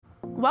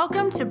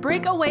Welcome to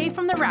Break Away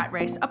from the Rat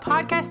Race, a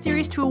podcast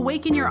series to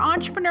awaken your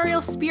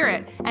entrepreneurial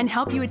spirit and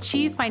help you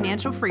achieve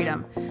financial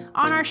freedom.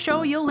 On our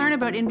show, you'll learn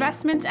about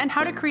investments and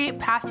how to create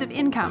passive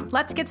income.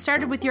 Let's get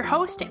started with your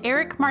host,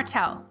 Eric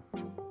Martel.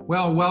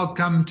 Well,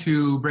 welcome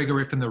to Break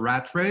Away from the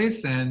Rat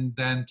Race. And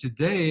then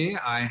today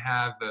I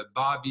have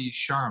Bobby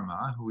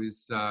Sharma, who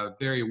is a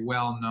very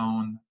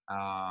well-known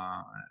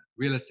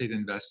real estate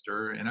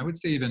investor, and I would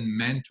say even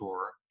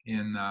mentor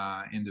in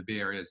the Bay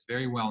Area. It's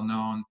very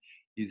well-known.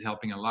 He's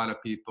helping a lot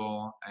of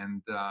people.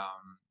 And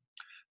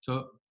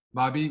so,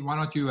 Bobby, why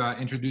don't you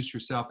introduce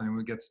yourself and then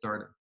we'll get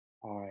started.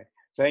 All right.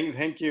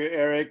 Thank you,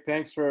 Eric.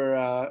 Thanks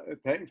for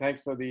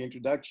the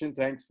introduction.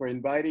 Thanks for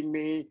inviting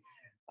me.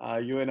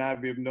 You and I,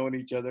 we've known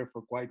each other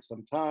for quite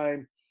some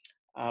time.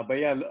 But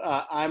yeah,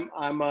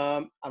 I'm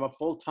a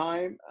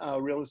full-time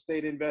real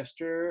estate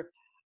investor,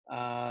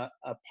 a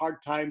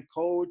part-time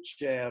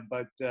coach,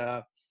 but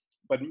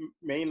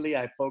mainly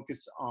I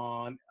focus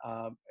on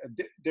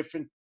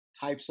different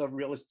types of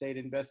real estate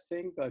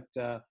investing. But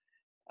yeah,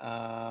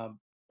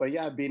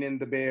 I've been in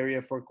the Bay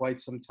Area for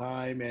quite some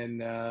time,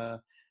 and I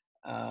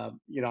want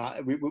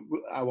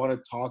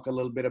to talk a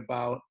little bit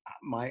about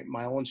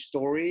my own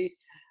story.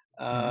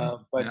 I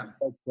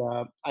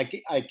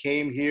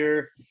came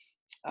here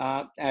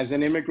as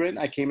an immigrant.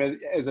 I came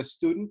as a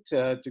student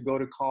to go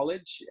to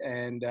college,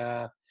 and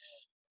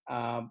but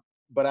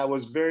I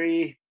was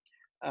very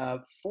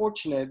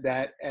fortunate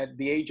that at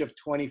the age of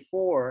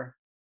 24,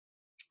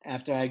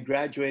 after I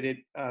graduated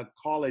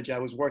college, I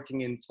was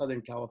working in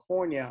Southern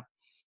California.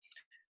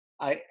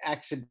 I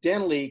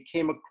accidentally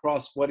came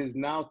across what is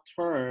now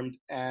termed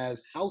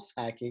as house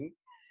hacking,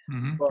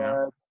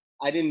 but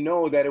I didn't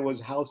know that it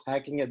was house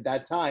hacking at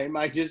that time.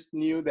 I just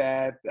knew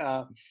that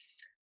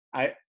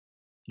I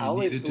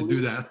needed to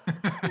do that.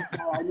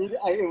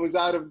 It was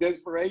out of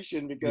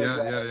desperation because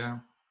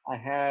I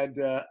had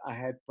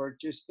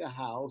purchased a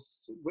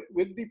house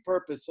with the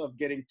purpose of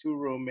getting two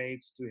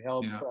roommates to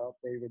help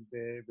pay with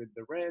the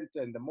rent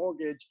and the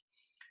mortgage,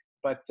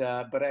 but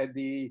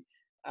it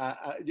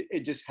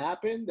just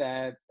happened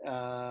that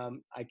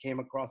I came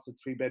across a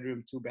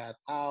 3-bedroom, 2-bath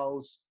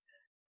house,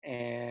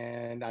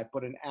 and I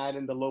put an ad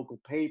in the local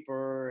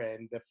paper,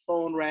 and the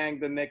phone rang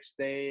the next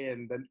day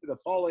and the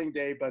following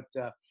day. But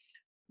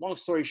long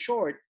story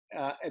short,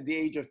 at the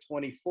age of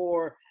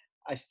 24,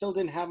 I still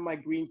didn't have my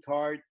green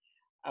card.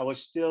 I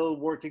was still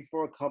working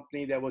for a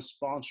company that was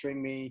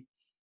sponsoring me,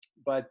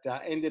 but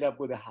ended up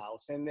with a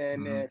house. And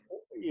then,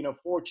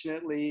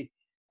 fortunately,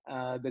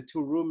 the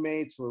two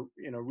roommates were,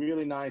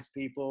 really nice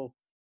people,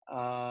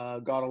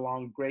 got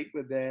along great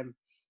with them.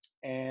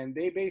 And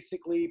they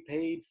basically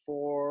paid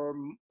for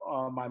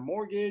my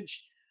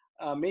mortgage,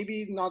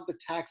 maybe not the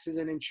taxes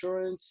and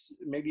insurance.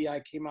 Maybe I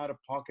came out of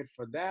pocket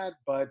for that,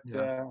 but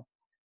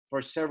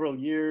for several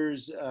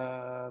years,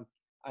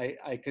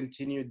 I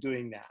continued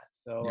doing that.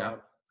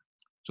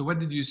 So what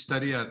did you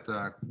study at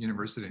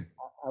university?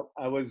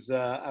 I was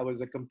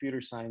a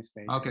computer science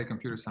major. Okay,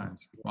 computer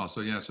science. Wow.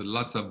 So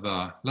lots of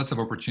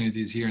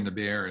opportunities here in the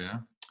Bay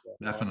Area,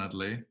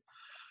 definitely.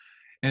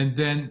 And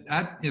then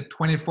at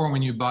 24,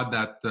 when you bought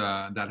that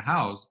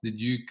house, did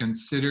you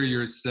consider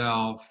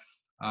yourself?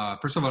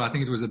 First of all, I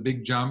think it was a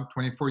big jump.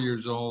 24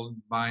 years old,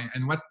 buying.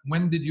 And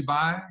when did you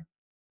buy?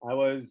 I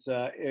was.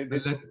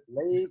 This was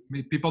late.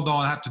 People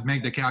don't have to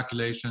make the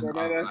calculation.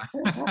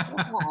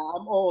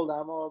 I'm old,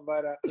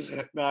 but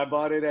no, I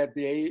bought it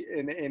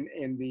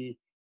in the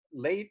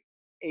late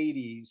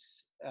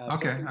 80s.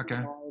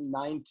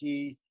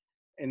 90,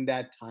 in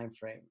that time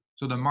frame.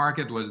 So the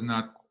market was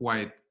not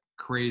quite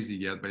crazy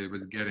yet, but it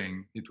was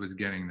getting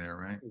there,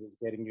 right? It was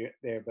getting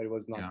there, but it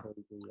was not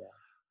crazy. Yeah.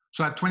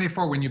 So at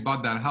 24, when you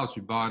bought that house,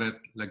 you bought it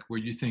like, were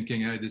you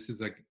thinking, hey, this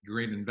is a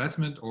great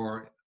investment,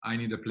 or I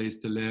need a place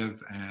to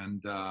live,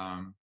 and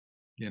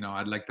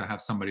I'd like to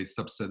have somebody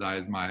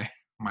subsidize my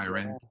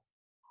rent?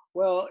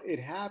 Well, it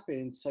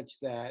happened such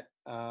that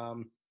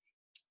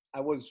I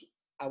was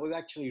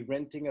actually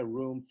renting a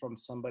room from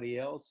somebody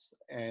else,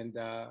 and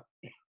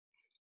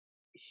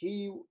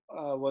he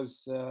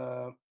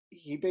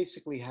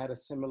basically had a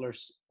similar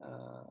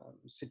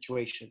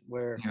situation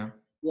where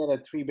he had a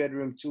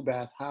 3-bedroom,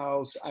 2-bath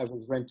house. I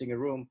was renting a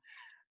room.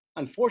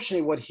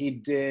 Unfortunately, what he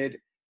did,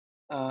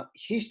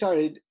 he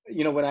started,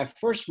 when I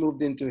first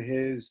moved into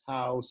his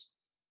house,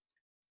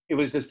 it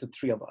was just the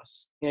three of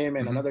us, him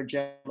and another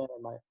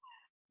gentleman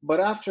but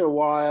after a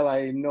while,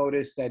 I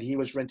noticed that he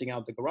was renting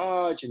out the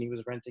garage and he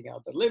was renting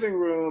out the living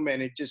room,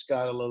 and it just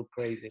got a little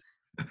crazy.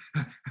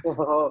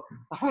 So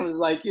I was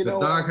like, the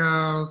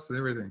doghouse,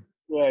 everything.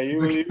 Yeah,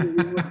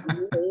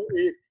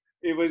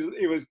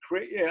 it was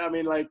crazy. I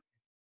mean, like,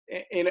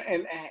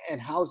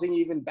 and housing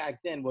even back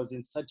then was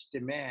in such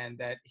demand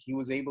that he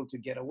was able to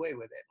get away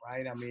with it,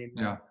 right? I mean,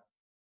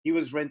 he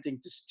was renting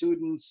to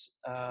students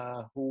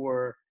who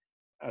were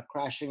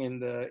crashing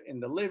in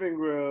the living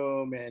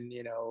room, and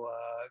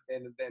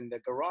then the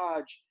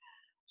garage.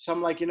 So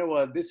I'm like,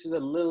 this is a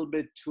little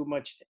bit too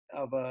much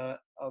of a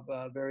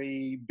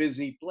very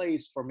busy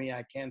place for me.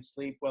 I can't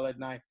sleep well at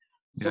night.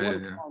 So I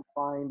want to try and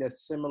find a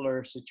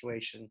similar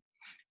situation.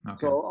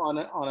 Okay. So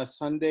on a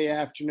Sunday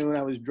afternoon,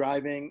 I was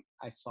driving.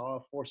 I saw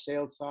a for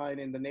sale sign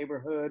in the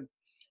neighborhood,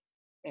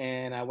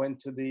 and I went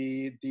to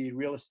the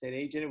real estate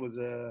agent. It was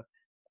a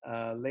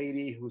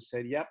lady who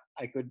said, "Yep,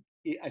 I could."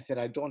 I said,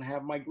 "I don't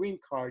have my green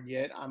card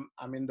yet.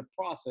 I'm in the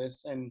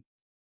process," and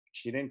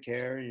she didn't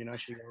care.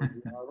 She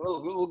goes,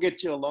 "We'll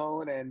get you a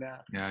loan," and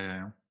Yeah, yeah,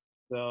 yeah.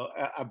 so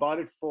I bought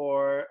it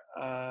for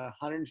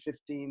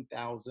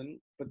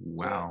 115,000. Put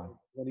Wow.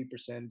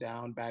 20%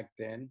 down back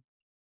then.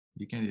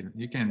 You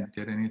can't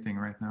get anything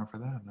right now for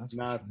that. That's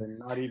for sure. Nothing,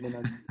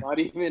 not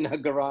even a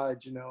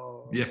garage.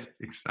 Yeah,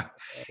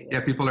 exactly. Yeah,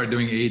 Yeah, people are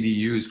doing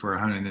ADUs for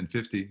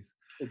 150.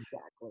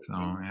 exactly. So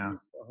yeah,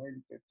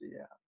 150.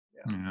 Yeah,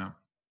 yeah. yeah.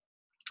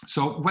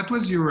 So what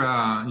was your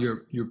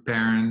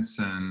parents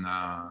and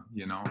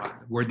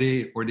were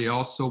they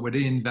also were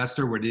they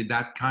investor? Were they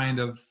that kind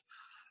of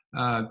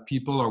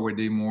people, or were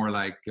they more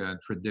like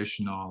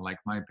traditional, like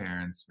my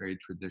parents, very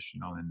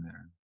traditional in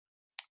their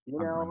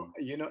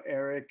upbringing?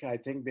 Eric, I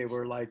think they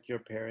were like your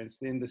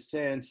parents in the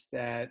sense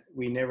that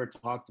we never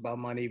talked about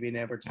money. We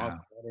never Yeah.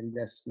 talked about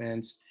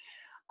investments.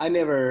 I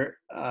never,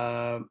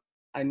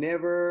 I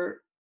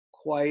never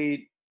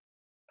quite,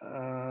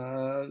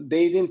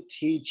 they didn't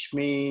teach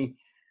me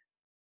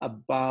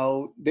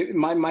about,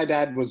 my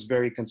dad was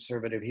very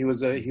conservative. He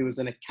was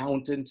an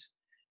accountant.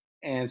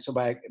 And so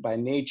by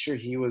nature,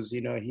 he was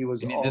And he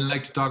all, didn't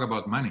like to talk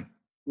about money.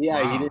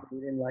 yeah, Wow. he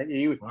didn't like,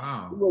 he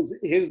Wow. was,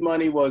 his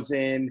money was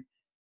in,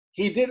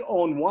 he did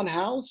own one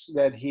house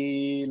that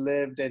he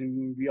lived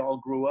and we all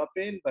grew up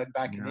in, but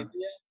back in Yeah.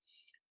 India.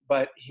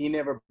 But he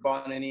never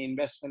bought any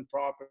investment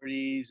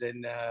properties,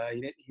 and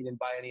he didn't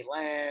buy any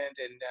land.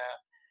 And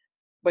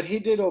but he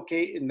did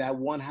okay in that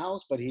one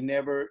house, but he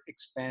never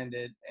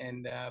expanded.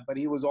 And but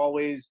he was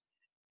always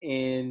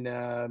in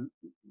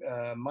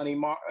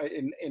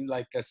in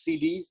like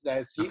CDs.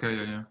 Okay.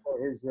 Yeah. Yeah. For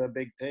his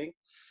big thing.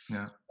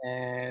 Yeah.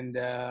 And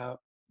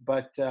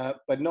but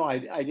no, I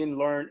didn't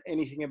learn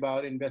anything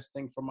about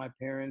investing from my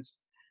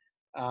parents.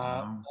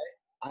 Uh, Wow.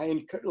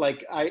 I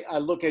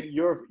look at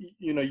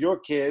your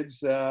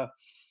kids,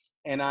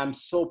 and I'm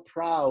so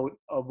proud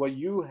of what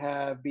you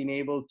have been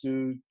able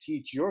to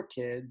teach your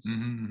kids,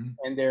 Mm-hmm.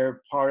 and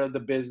they're part of the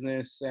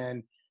business.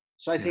 And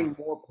so I Yeah. think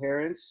more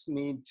parents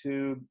need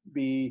to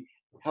be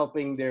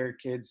helping their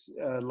kids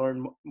learn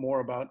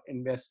more about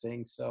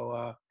investing.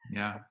 So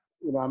Yeah.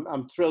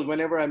 I'm thrilled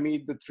whenever I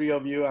meet the three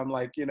of you. I'm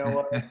like, you know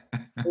what,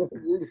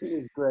 this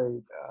is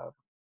great.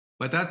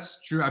 But that's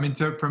true. I mean,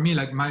 for me,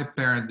 like my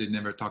parents, they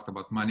never talked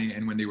about money,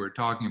 and when they were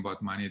talking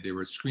about money, they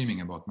were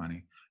screaming about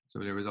money. So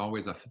there was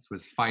always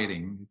was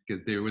fighting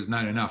because there was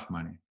not enough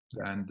money,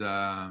 Yeah. and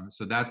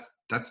so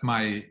that's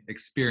my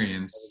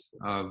experience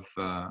of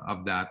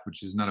that,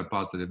 which is not a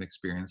positive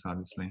experience,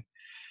 obviously.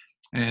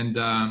 And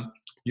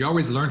you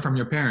always learn from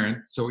your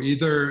parents. So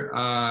either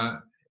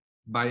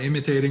by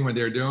imitating what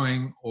they're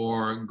doing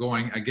or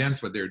going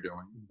against what they're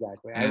doing.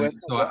 Exactly. And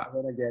so I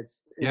went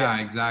against. yeah,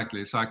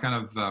 exactly. So I kind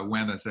of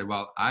went and said,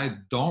 well, I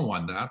don't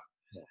want that.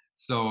 Yeah.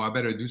 So I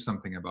better do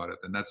something about it.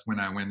 And that's when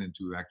I went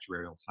into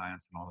actuarial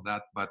science and all of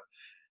that. But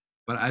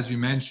as you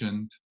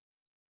mentioned,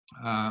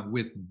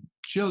 with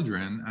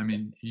children, I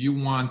mean,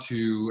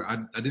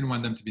 I didn't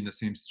want them to be in the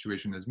same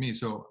situation as me.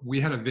 So we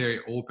had a very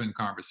open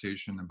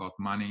conversation about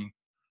money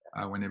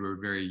when they were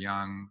very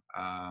young.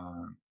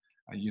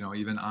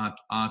 Even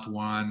Aunt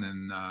One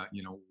and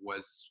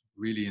was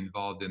really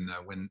involved in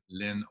when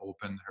Lynn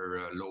opened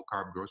her low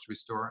carb grocery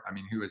store. I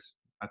mean,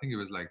 I think he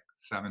was like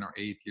 7 or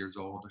 8 years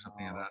old or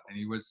something like that, and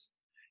he was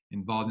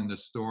involved in the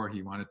store.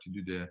 He wanted to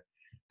do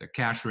the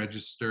cash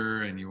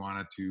register, and he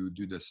wanted to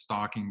do the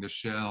stocking the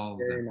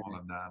shelves Very and nice. all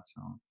of that.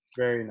 So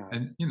Very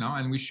nice. and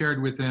and we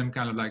shared with him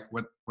kind of like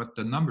what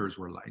the numbers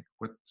were like,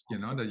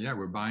 that yeah,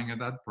 we're buying at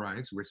that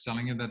price, we're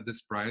selling it at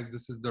this price,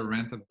 this is the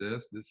rent of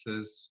this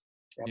is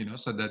Yep.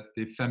 so that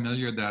they're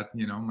familiar that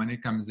money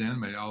comes in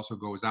but it also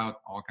goes out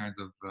all kinds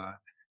of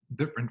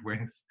different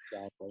ways.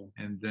 Exactly.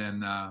 And then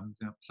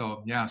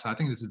so I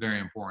think this is very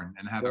important,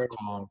 and have Very a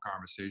calm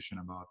conversation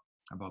about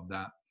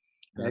that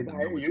and let Like them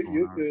know what's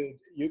going on.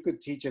 you could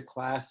teach a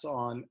class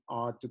on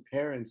to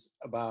parents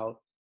about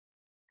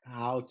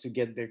how to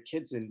get their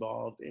kids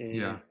involved in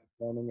Yeah.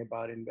 learning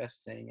about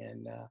investing.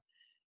 And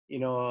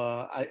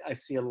I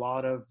see a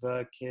lot of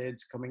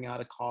kids coming out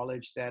of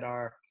college that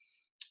are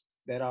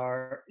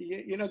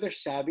they're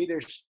savvy,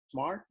 they're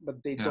smart, but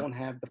they Yeah, don't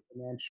have the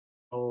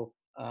financial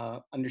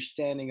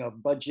understanding of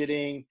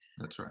budgeting,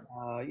 that's right.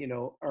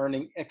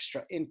 earning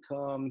extra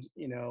income.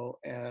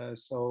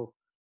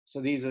 So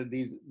these are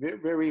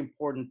very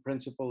important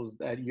principles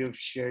that you've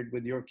shared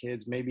with your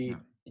kids. Maybe Yeah.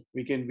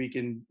 we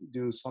can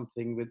do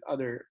something with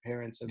other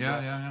parents as Yeah,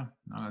 well. yeah.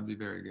 No, that'd be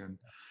very good.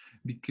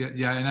 Because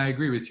yeah, and I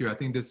agree with you. I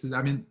think this is.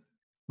 I mean,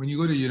 when you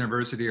go to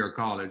university or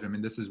college, I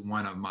mean, this is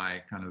one of my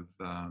kind of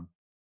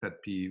pet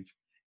peeve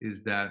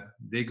is that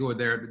they go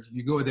there.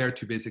 You go there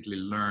to basically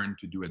learn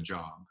to do a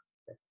job,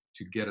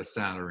 to get a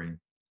salary.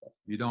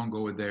 You don't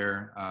go there,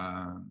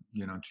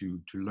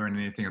 to learn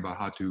anything about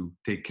how to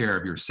take care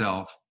of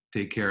yourself,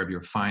 take care of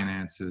your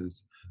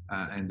finances,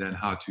 and then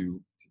how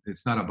to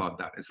it's not about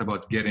that. It's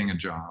about getting a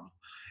job.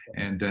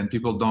 And then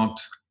people don't,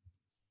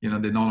 they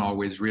don't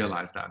always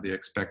realize that. They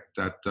expect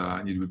that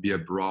it would be a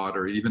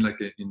broader, even like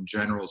in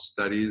general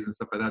studies and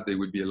stuff like that, they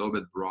would be a little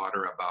bit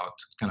broader about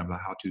kind of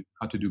how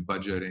to do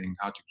budgeting,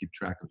 how to keep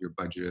track of your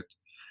budget,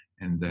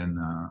 and then,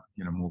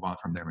 move on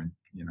from there. And,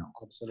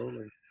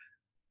 Absolutely.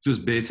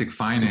 just basic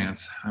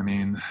finance. I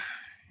mean,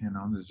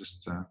 it's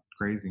just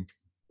crazy.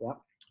 Yeah.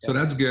 So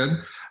that's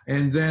good.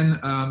 And then,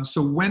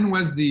 so when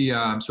was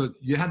so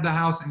you had the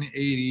house in the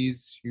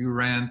 80s, you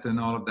rent and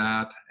all of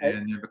that,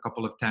 and you have a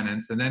couple of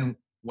tenants, and then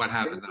what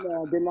happened?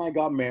 Then I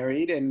got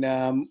married,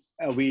 and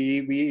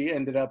we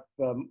ended up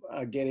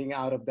getting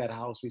out of that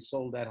house. We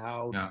sold that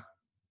house. Yeah.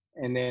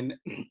 And then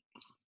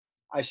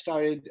I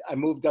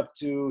moved up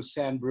to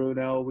San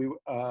Bruno.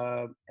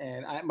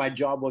 My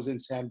job was in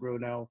San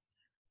Bruno,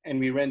 and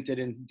we rented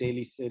in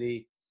Daly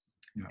City.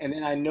 Yeah. And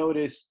then I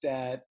noticed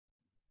that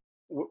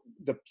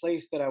the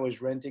place that I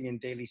was renting in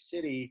Daly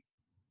City,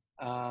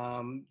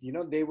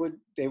 they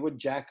would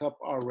jack up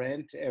our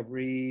rent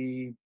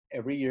every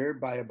year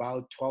by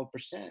about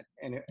 12%.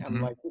 And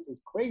I'm like, this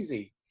is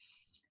crazy.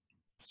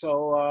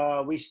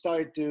 So we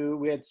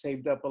had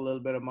saved up a little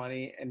bit of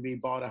money, and we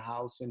bought a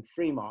house in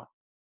Fremont.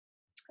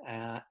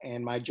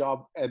 And my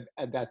job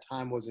at that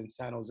time was in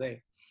San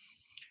Jose.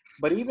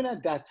 But even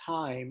at that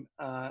time,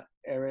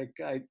 Eric,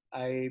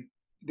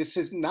 this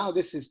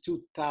is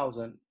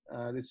 2000.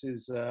 This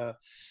is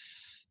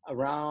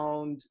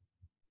around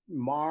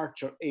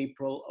March or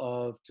April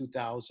of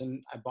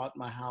 2000. I bought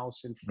my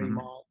house in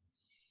Fremont.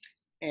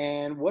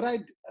 And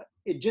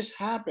it just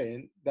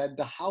happened that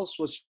the house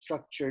was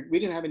structured. We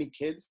didn't have any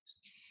kids,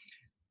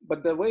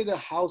 but the way the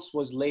house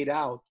was laid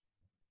out,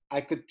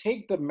 I could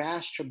take the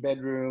master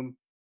bedroom,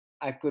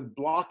 I could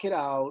block it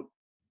out,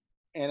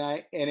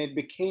 and it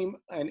became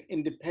an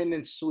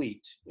independent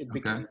suite. It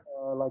became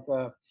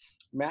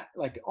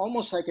like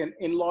almost like an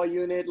in-law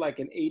unit, like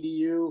an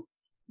ADU,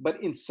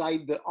 but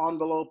inside the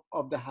envelope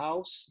of the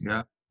house.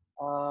 Yeah.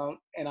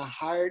 And I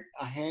hired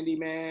a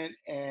handyman,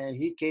 and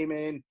he came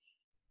in.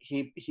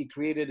 He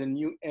created a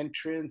new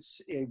entrance.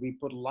 We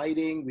put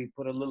lighting. We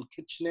put a little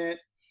kitchenette,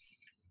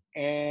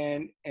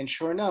 and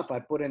sure enough, I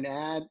put an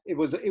ad. It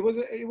was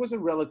a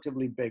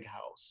relatively big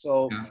house,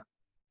 so. Yeah.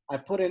 I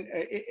put in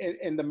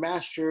the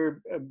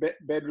master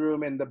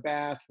bedroom and the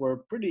bath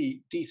were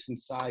pretty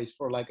decent size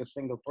for like a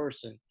single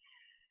person.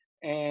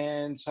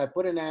 And so I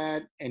put an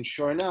ad, and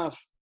sure enough,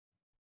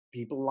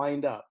 people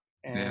lined up.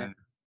 And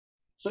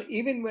so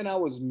even when I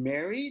was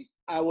married,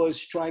 I was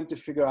trying to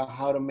figure out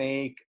how to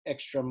make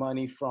extra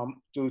money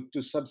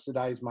to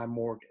subsidize my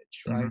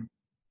mortgage, right?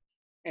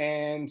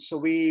 And so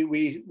we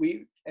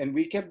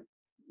kept,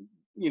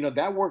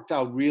 that worked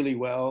out really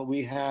well.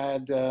 We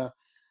had,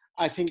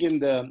 I think in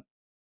the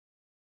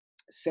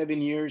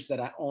 7 years that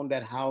I owned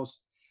that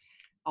house,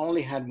 I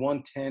only had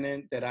one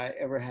tenant that I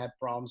ever had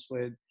problems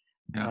with.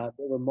 Yeah.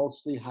 They were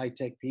mostly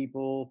high-tech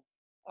people.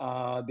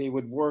 They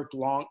would work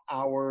long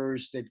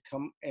hours. They'd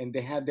come, and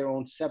they had their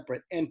own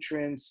separate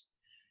entrance.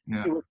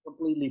 Yeah. It was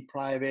completely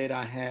private.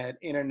 I had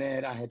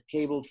internet. I had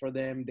cable for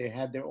them. They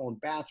had their own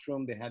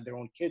bathroom. They had their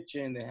own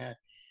kitchen. They had,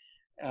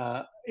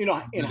 in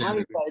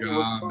hindsight, it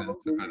was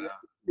probably,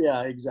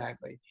 yeah,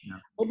 exactly. Yeah.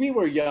 But we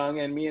were young,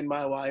 and me and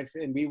my wife,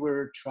 and we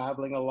were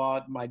traveling a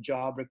lot. My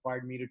job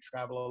required me to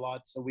travel a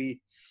lot, so we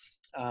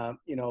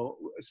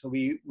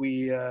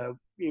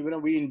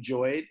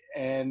enjoyed,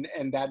 and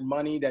that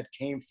money that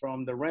came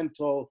from the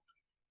rental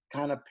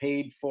kind of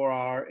paid for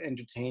our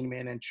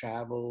entertainment and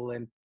travel,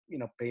 and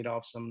paid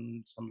off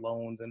some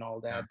loans and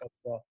all that.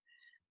 Yeah.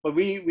 But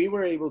we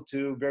were able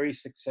to very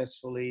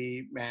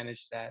successfully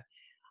manage that.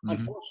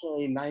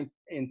 Unfortunately,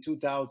 in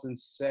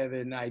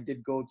 2007, I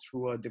did go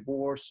through a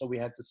divorce, so we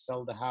had to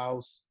sell the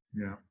house.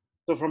 Yeah.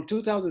 So from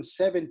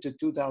 2007 to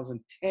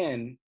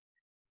 2010,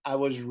 I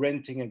was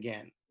renting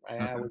again.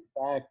 Right? Okay. I was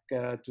back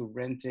to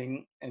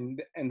renting, and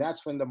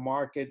that's when the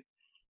market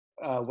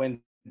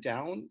went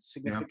down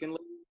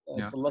significantly.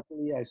 Yeah. So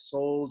luckily, I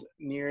sold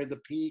near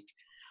the peak,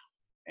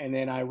 and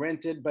then I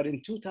rented. But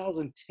in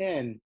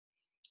 2010,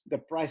 the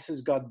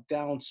prices got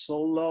down so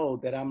low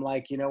that I'm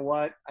like, you know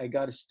what? I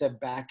got to step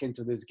back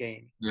into this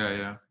game.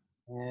 Yeah.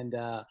 And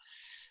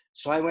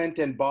so I went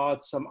and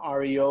bought some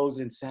REOs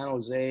in San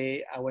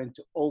Jose. I went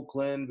to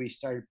Oakland. We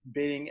started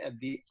bidding at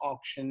the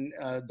auction,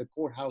 the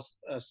courthouse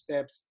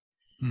steps.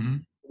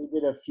 We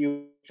did a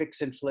few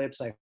fix and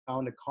flips. I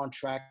found a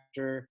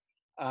contractor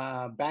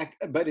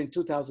but in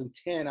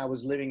 2010, I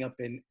was living up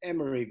in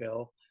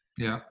Emeryville.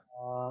 Yeah.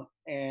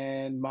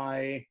 And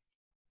I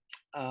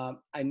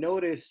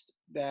noticed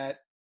that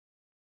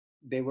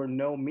there were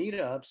no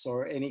meetups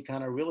or any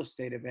kind of real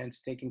estate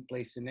events taking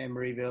place in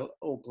Emeryville,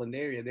 Oakland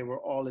area. They were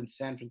all in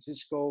San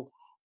Francisco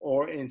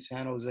or in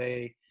San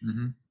Jose.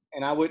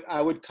 And I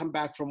would come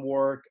back from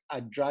work.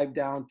 I'd drive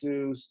down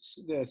to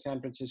San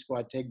Francisco.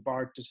 I'd take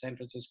BART to San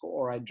Francisco,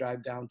 or I'd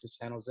drive down to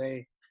San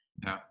Jose.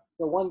 Yeah.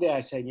 So one day I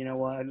said, you know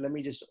what, let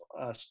me just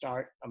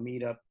start a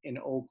meetup in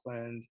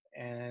Oakland.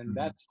 And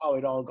that's how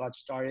it all got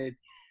started.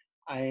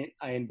 I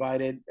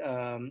invited,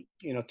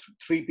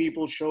 three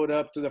people showed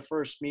up to the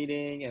first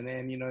meeting, and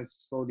then, it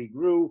slowly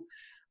grew.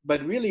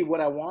 But really,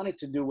 what I wanted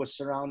to do was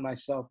surround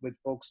myself with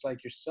folks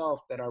like yourself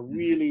that are Mhm.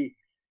 really,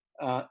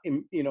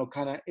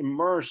 kind of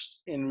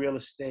immersed in real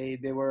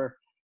estate. They were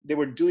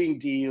doing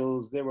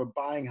deals, they were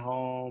buying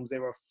homes,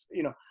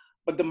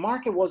 but the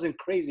market wasn't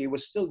crazy. It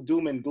was still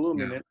doom and gloom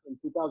Yeah. in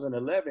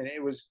 2011.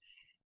 It was,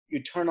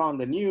 you turn on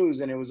the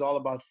news and it was all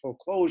about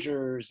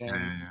foreclosures Yeah.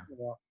 and, Yeah.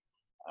 Yeah.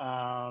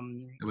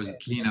 um, It was a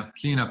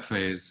cleanup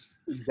phase.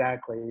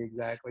 exactly.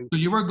 So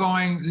you were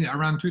going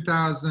around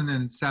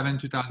 2007,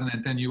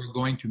 2010. You were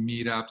going to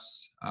meetups,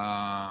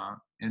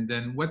 and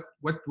then what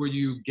were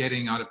you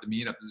getting out of the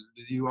meetup?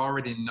 Did you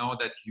already know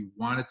that you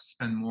wanted to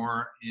spend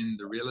more in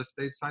the real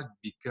estate side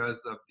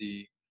because of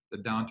the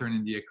downturn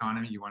in the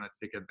economy? You wanted to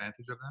take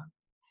advantage of that?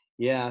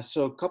 Yeah.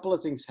 So a couple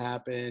of things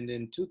happened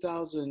in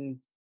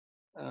 2000.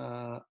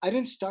 I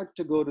didn't start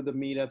to go to the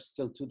meetups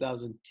till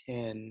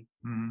 2010.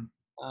 Hmm.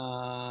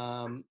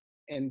 Um,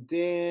 and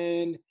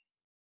then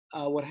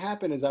what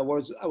happened is I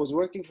was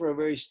working for a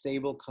very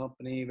stable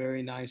company,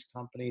 very nice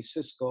company,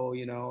 Cisco, Oh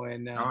yeah,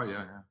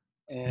 yeah.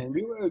 and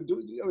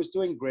I was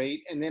doing great.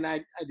 And then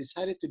I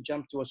decided to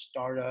jump to a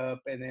startup,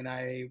 and then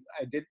I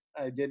did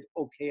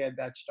okay at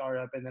that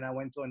startup, and then I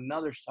went to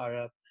another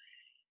startup,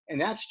 and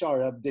that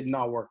startup did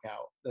not work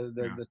out. Yeah.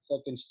 The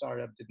second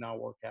startup did not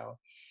work out.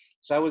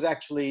 So I was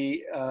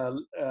actually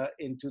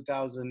in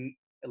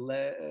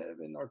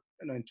 2011, or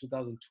no, in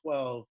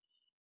 2012.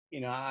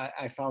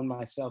 I found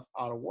myself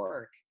out of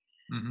work,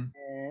 Hmm.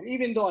 and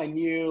even though I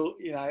knew,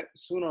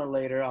 sooner or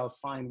later I'll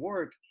find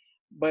work,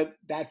 but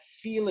that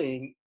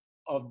feeling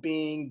of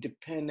being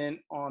dependent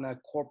on a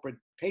corporate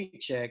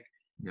paycheck,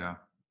 Yeah.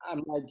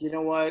 I'm like, you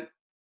know what?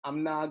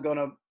 I'm not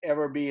gonna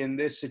ever be in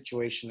this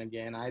situation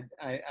again. I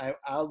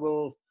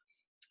will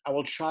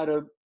try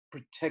to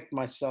protect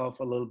myself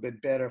a little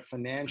bit better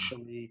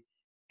financially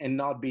and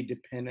not be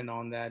dependent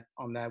on that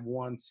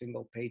one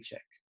single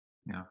paycheck.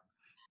 Yeah.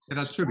 Yeah,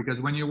 that's true. Because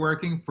when you're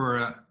working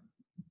for,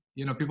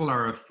 people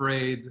are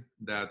afraid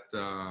that,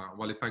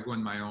 well, if I go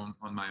on my own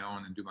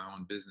and do my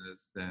own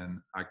business,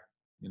 then I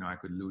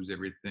could lose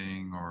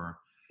everything, or,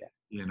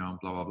 Yeah,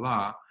 blah blah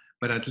blah.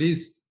 But at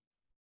least,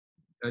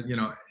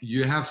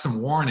 you have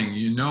some warning.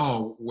 You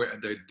know where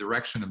the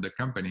direction of the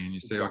company, and you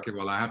say, okay, exactly.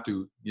 well, I have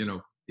to,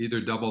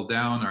 either double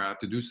down, or I have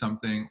to do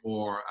something,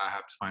 or I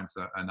have to find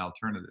an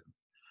alternative.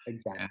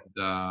 Exactly.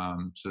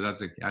 And so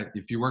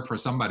if you work for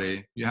somebody,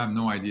 you have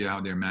no idea how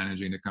they're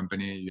managing the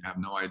company. You have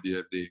no idea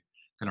if they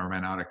kind of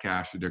ran out of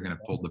cash, or they're going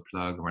to pull the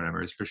plug or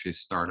whatever, especially a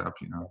startup,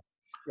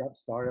 Yeah,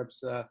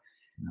 startups. Yeah.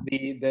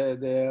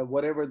 The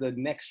whatever the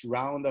next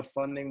round of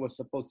funding was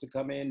supposed to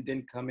come in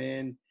didn't come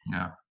in,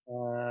 Yeah.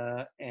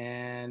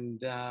 and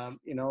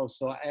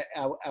so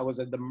I was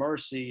at the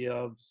mercy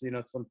of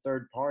some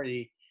third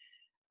party.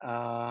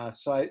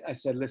 So I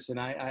said, listen,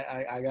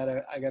 I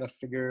gotta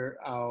figure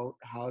out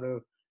how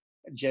to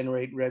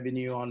generate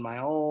revenue on my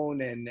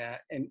own,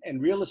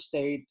 and real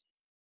estate.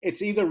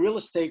 It's either real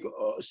estate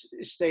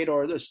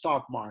or the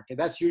stock market.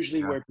 That's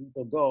usually Yeah. where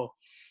people go.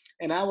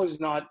 And I was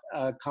not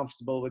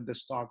comfortable with the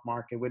stock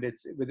market, with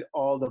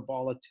all the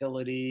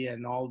volatility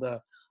and all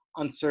the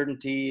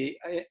uncertainty.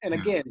 And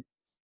Yeah. again,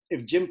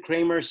 if Jim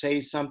Cramer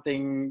says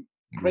something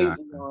crazy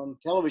Exactly. on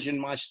television,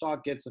 my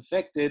stock gets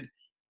affected.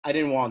 I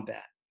didn't want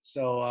that.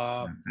 So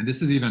Yeah. And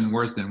this is even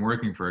worse than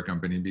working for a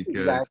company, because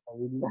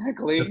the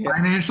exactly. Yeah,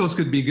 financials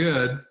could be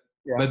good,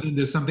 yeah, but then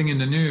there's something in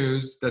the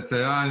news that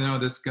say, oh, I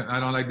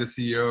don't like the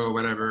CEO or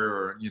whatever,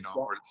 or, yeah,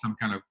 or some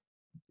kind of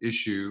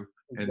issue,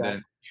 and exactly.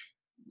 then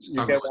You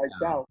stock get goes wiped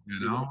down, out. You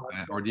get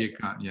wiped or out. the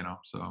econ,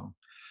 so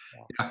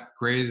Yeah. yeah,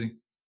 crazy.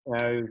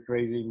 It was a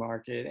crazy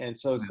market. And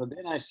so Yeah. so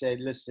then I said,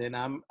 listen,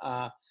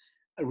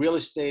 real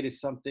estate is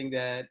something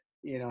that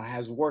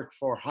has worked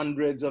for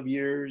hundreds of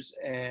years,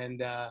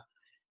 and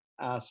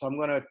so I'm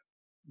going to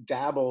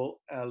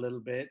dabble a little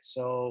bit.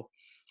 So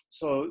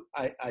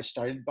I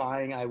started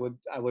buying. I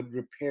would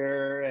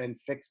repair and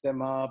fix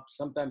them up.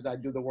 Sometimes I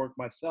do the work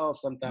myself.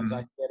 Sometimes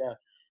I Mhm. get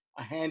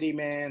a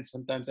handyman.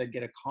 Sometimes I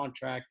get a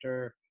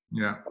contractor.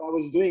 Yeah. But I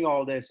was doing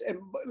all this, and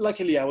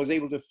luckily I was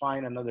able to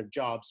find another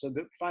job. So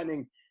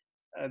finding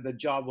the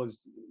job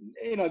was,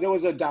 there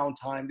was a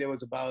downtime. There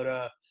was about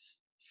a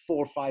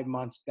 4 or 5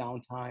 months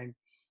downtime,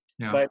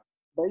 Yeah. but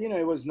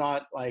it was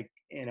not like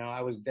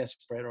I was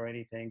desperate or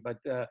anything.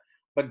 But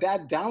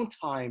that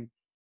downtime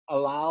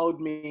allowed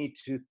me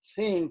to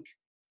think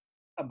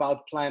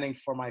about planning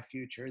for my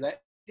future.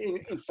 That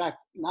in fact,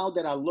 now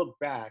that I look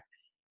back,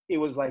 it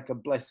was like a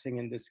blessing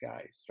in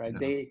disguise, right?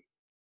 Yeah.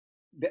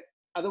 The,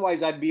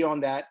 Otherwise I'd be on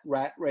that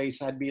rat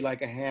race. I'd be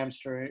like a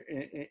hamster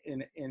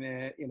in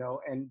a,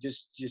 and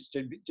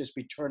just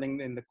be turning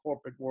in the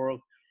corporate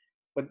world.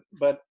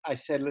 But I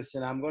said,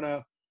 listen, I'm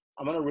gonna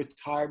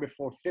retire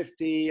before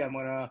 50. I'm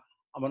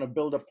gonna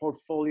build a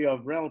portfolio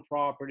of rental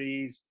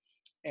properties,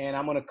 and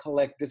I'm gonna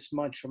collect this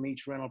much from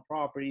each rental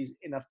properties,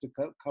 enough to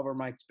cover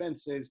my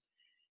expenses.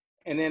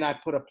 And then I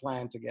put a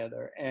plan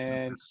together,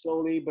 and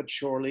slowly but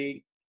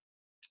surely,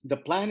 the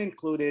plan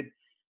included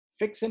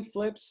fix and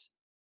flips,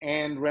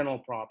 and rental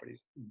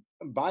properties.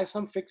 Buy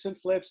some fix and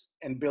flips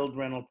and build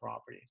rental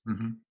properties.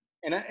 Mm-hmm.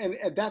 And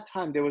at that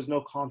time, there was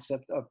no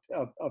concept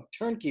of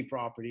turnkey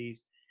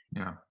properties.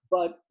 Yeah.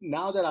 But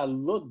now that I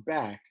look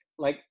back,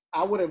 like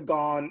I would have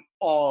gone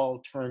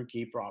all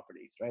turnkey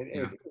properties, right?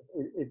 Yeah.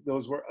 If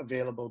those were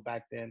available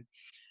back then,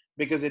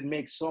 because it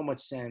makes so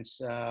much sense.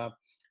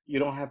 You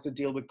don't have to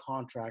deal with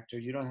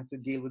contractors. You don't have to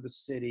deal with the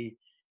city.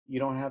 You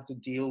don't have to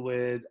deal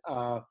with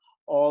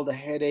all the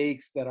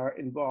headaches that are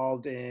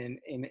involved in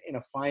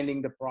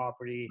finding the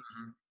property.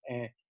 Mhm.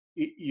 And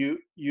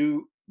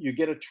you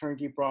get a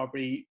turnkey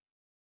property.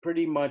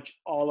 Pretty much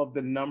all of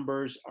the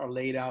numbers are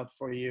laid out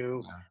for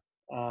you.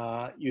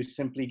 Yeah. You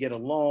simply get a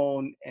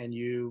loan and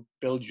you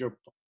build your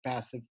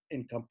passive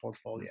income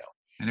portfolio.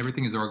 And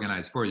everything is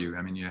organized for you.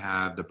 I mean, you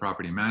have the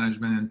property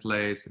management in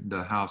place,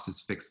 the house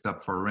is fixed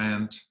up for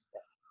rent,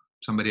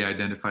 somebody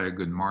identify a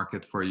good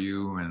market for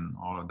you and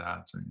all of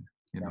that. And,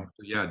 so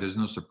yeah, there's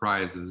no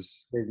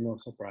surprises. There's no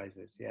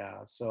surprises.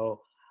 Yeah.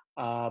 So,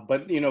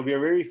 but we're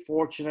very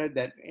fortunate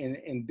that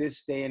in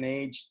this day and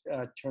age,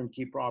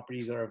 turnkey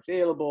properties are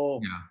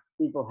available. Yeah.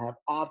 People have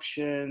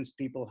options.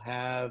 People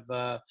have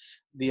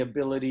the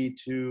ability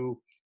to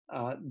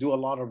do a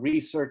lot of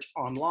research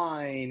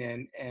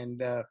online, and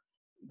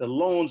the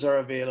loans are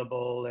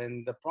available,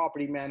 and the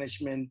property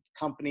management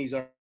companies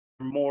are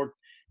more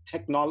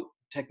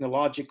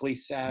technologically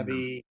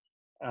savvy.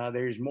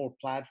 There's more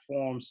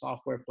platforms,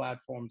 software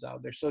platforms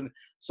out there.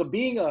 So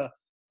being a,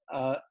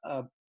 a,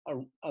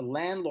 a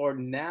landlord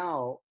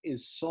now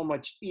is so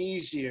much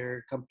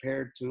easier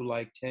compared to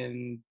like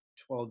 10,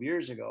 12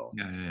 years ago.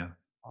 Yeah. Yeah.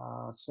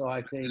 Yeah. So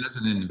I think, And as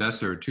an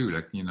investor too,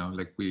 like,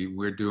 like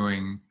we're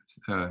doing,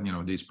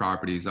 these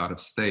properties out of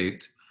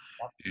state.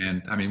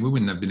 And I mean, we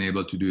wouldn't have been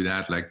able to do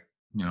that like,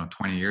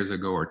 20 years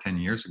ago or 10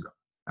 years ago.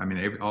 I mean,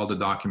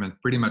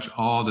 pretty much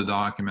all the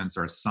documents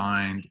are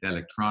signed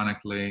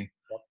electronically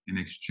and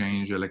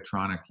exchanged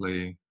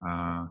electronically.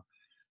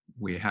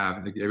 We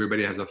have, like,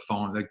 everybody has a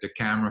phone, like the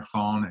camera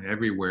phone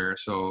everywhere.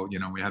 So,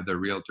 we have the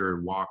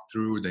realtor walk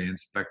through, the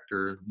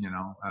inspector,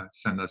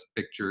 send us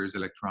pictures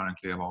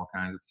electronically of all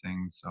kinds of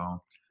things.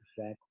 So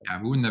exactly.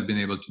 yeah, we wouldn't have been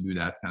able to do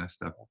that kind of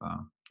stuff.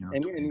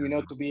 And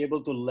to be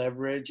able to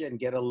leverage and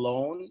get a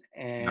loan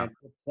Yeah. and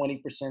put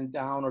 20%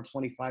 down or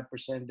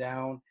 25%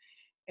 down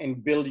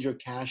and build your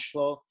cash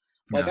flow.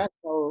 Like Yeah. I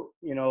tell,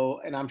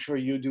 and I'm sure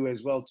you do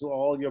as well, to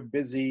all your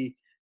busy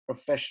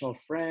professional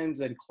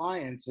friends and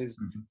clients is,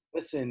 Mhm.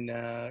 listen,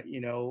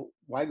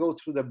 why go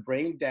through the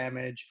brain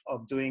damage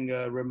of doing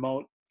a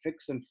remote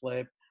fix and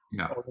flip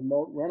Yeah. or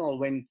remote rental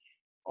when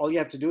all you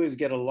have to do is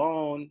get a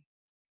loan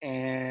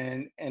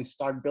and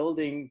start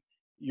building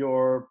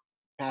your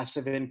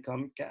passive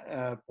income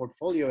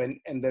portfolio,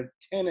 and the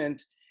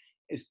tenant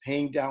is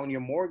paying down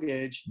your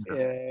mortgage.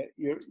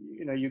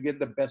 You get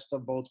the best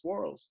of both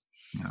worlds.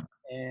 Yeah.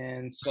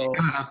 And You so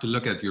kind of have to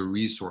look at your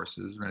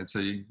resources, right? So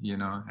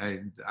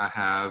I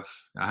have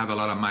a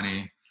lot of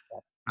money.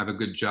 I have a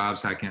good job,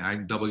 so I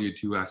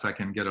W-2S. I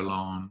can get a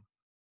loan.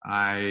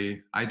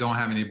 I don't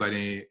have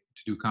anybody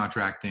to do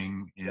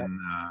contracting in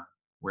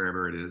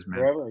wherever it is,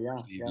 Memphis,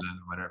 wherever, Cleveland,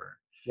 whatever.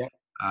 yeah.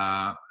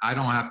 I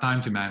don't have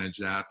time to manage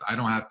that. I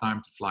don't have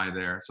time to fly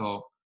there.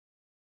 So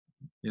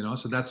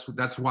so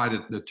that's why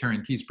the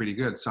turnkey is pretty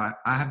good. So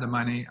I have the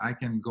money. I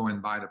can go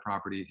and buy the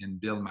property and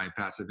build my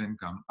passive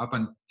income up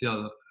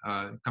until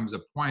comes a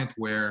point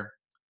where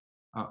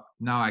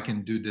now I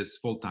can do this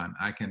full time.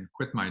 I can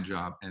quit my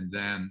job, and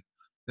then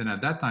at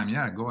that time,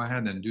 yeah, go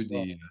ahead and do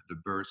the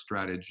BRRRR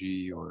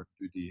strategy or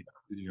do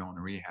your own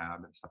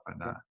rehab and stuff like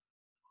that.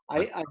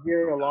 But, I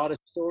hear a lot of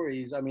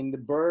stories. I mean, the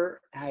BRRRR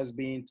has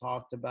been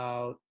talked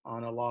about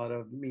on a lot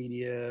of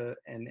media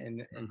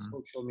and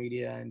social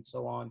media and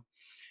so on.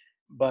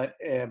 But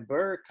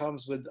BRRRR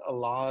comes with a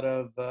lot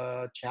of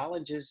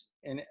challenges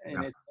in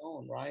yeah, its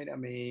own, right? I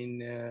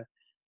mean,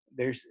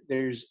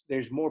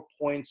 there's more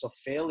points of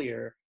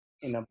failure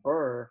in a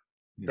BRRRR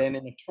yeah, than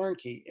in a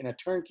turnkey. In a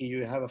turnkey,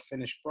 you have a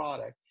finished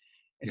product.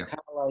 It's yeah,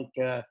 kind of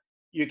like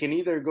you can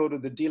either go to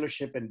the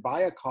dealership and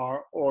buy a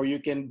car, or you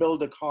can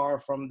build a car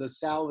from the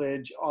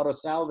auto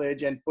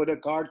salvage, and put a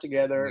car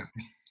together,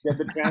 yeah. get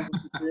the transmission,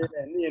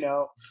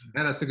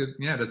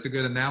 and That's a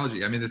good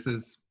analogy. I mean, this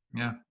is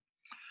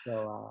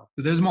So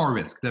So there's more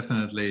risk,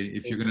 definitely.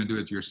 If you're going to do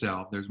it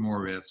yourself, there's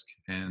more risk,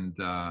 and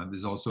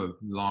there's also a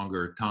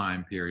longer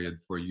time period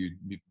for you.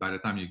 By the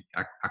time you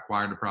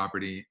acquire the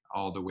property,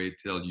 all the way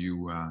till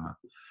you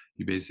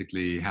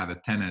basically have a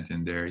tenant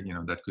in there.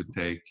 That could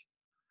take,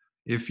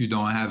 if you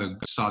don't have a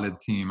solid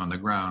team on the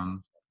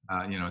ground,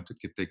 it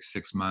could take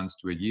 6 months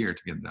to a year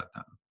to get that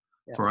done.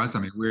 yeah, For us, I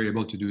mean, we're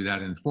able to do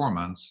that in 4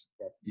 months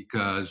yeah.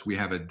 because we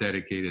have a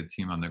dedicated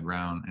team on the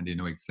ground, and they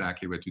know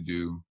exactly what to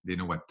do. They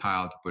know what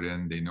tile to put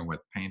in. They know what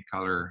paint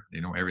color.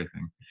 They know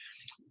everything.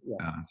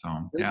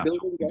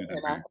 Building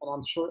that, and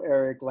I'm sure,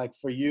 Eric, like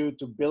for you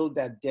to build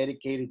that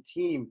dedicated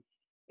team,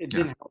 it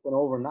didn't happen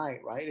overnight,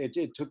 right?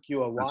 It took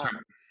you a That's while.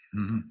 right.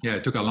 Yeah,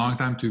 it took a long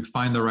time to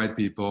find the right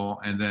people,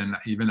 and then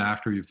even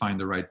after you find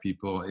the right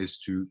people, is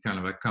to kind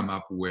of like come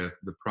up with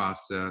the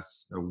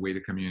process, a way to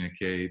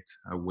communicate,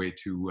 a way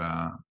to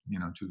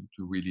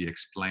to really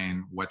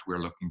explain what we're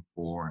looking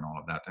for and all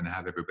of that, and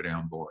have everybody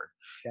on board.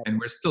 Yep. And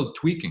we're still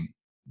tweaking,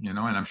 and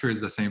I'm sure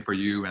it's the same for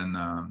you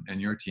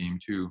and your team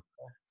too.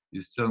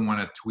 You still want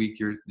to tweak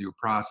your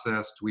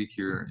process, tweak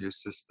your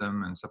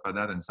system and stuff like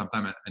that. And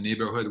sometimes a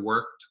neighborhood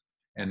worked,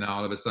 and now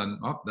all of a sudden,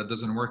 oh, that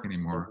doesn't work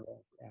anymore.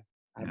 Yeah,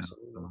 Yeah.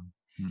 absolutely.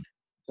 Mm.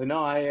 So no,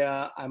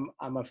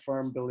 I'm a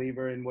firm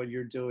believer in what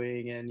you're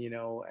doing, and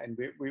and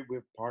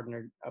we've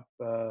partnered up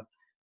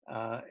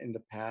in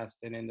the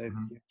past and in the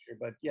Mhm. future.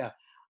 But yeah,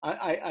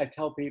 I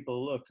tell people,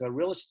 look,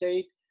 real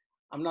estate.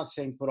 I'm not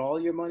saying put all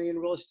your money in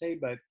real estate,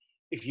 but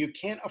if you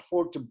can't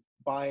afford to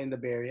buy in the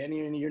Bay Area,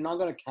 and you're not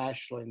going to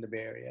cash flow in the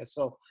Bay Area,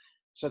 so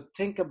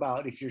think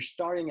about if you're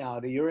starting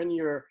out, you're in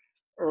your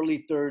early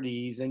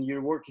 30s, and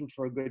you're working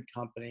for a good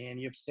company, and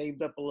you've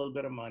saved up a little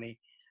bit of money.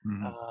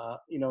 Mhm.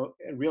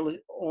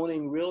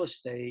 Owning real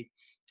estate,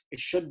 it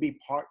should be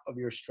part of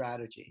your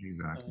strategy,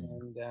 Exactly.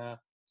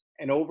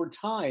 and over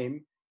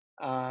time,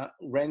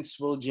 rents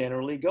will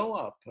generally go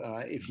up.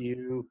 If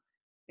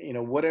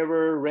whatever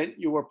rent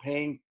you were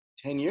paying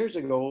 10 years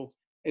ago,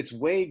 it's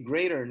way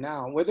greater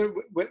now.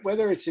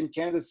 Whether it's in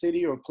Kansas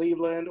City or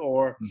Cleveland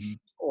Mhm.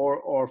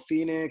 or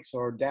Phoenix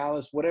or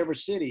Dallas, whatever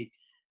city,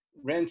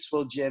 rents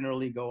will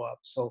generally go up.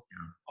 So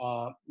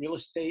real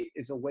estate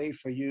is a way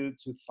for you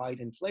to fight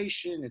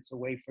inflation. It's a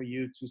way for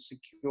you to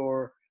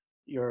secure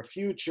your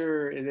future.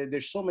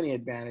 There's so many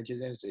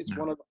advantages, and it's Yeah.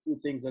 one of the few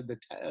things that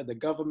the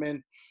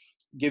government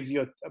gives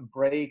you a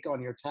break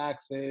on your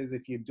taxes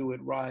if you do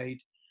it right.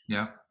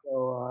 Yeah.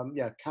 So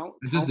count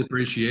And just count.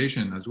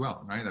 depreciation as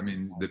well, right? I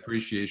mean,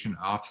 depreciation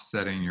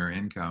offsetting your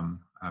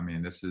income. I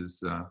mean, this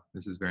is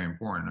very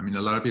important. I mean,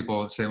 a lot of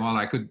people say, "Well,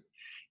 I could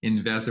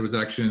invest." There was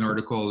actually an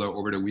article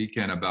over the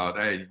weekend about,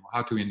 hey,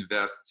 how to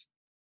invest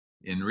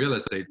in real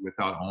estate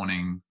without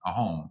owning a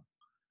home.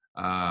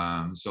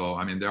 So,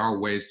 I mean, there are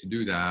ways to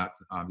do that.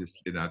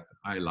 Obviously, that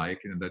I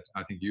like and that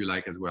I think you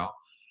like as well.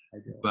 I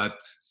do. But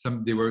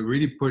they were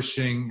really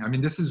pushing. I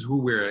mean, this is who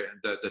we're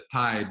the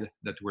tide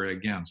that we're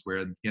against. We're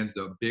against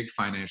the big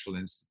financial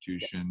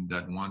institution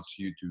that wants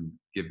you to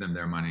give them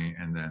their money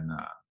and then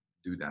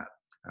do that.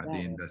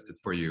 They invest it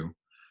for you.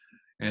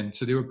 And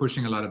so they were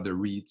pushing a lot of the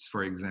REITs,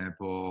 for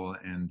example,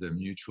 and the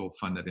mutual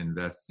fund that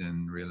invests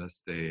in real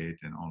estate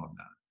and all of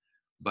that.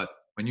 But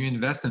when you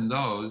invest in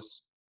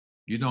those,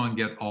 you don't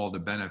get all the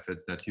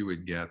benefits that you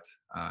would get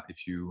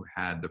if you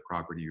had the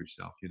property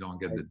yourself. You don't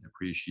get the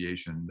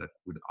depreciation that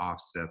would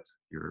offset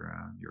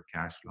your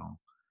cash flow.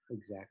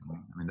 Exactly.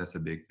 I mean, that's a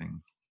big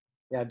thing.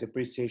 Yeah,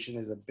 depreciation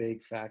is a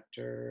big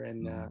factor,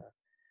 and Mhm.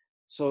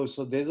 so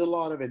there's a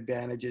lot of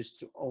advantages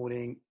to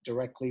owning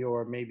directly,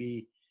 or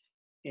maybe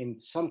in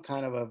some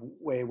kind of a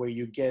way where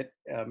you get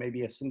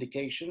maybe a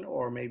syndication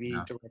or maybe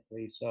Yeah,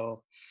 directly.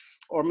 So,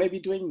 or maybe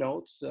doing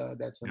notes.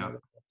 That's yeah,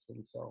 another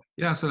option. So,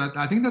 yeah. So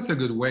I think that's a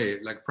good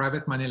way. Like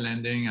private money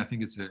lending, I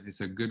think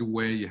it's a good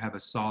way. You have a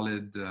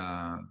solid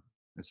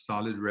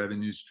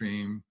revenue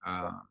stream.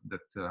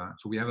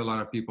 So we have a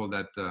lot of people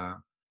that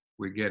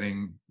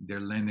they're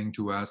lending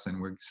to us, and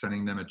we're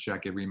sending them a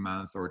check every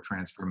month or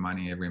transfer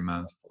money every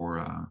month for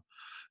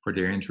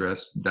their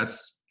interest.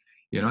 That's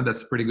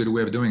a pretty good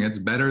way of doing it. It's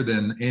better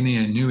than any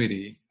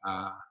annuity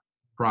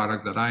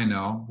product that I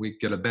know. We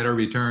get a better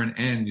return,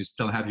 and you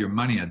still have your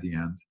money at the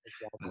end,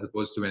 as exactly.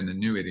 opposed to an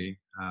annuity,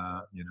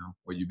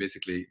 where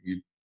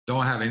you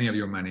don't have any of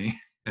your money.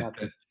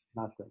 Nothing,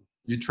 nothing.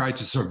 You try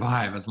to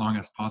survive as long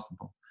as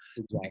possible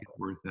to make it Exactly.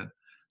 worth it.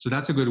 So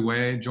that's a good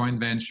way. Joint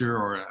venture,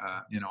 or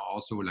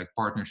also like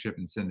partnership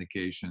and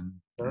syndication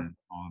Sure. and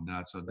all of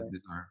that. So Yeah.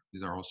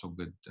 these are also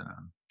good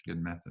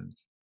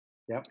methods.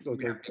 Yep. Those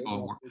We are have great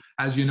people, methods.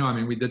 as you know, I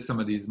mean, we did some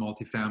of these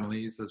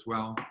multifamilies as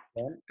well,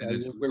 Yeah.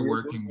 and we're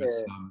working with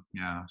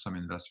some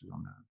investors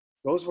on that.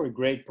 Those were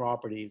great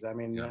properties. I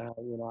mean, Yeah,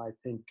 I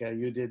think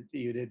you did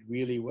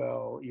really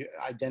well. You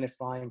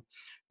identifying,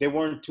 they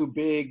weren't too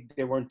big,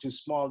 they weren't too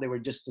small. They were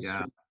just a yeah,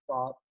 sweet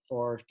spot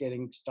for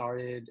getting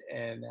started,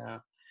 and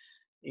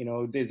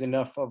there's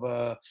enough of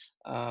a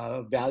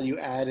value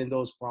add in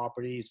those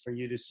properties for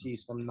you to see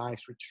some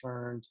nice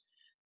returns.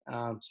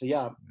 So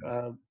yeah,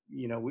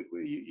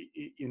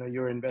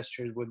 your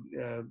investors would,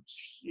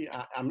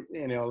 I'm,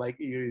 like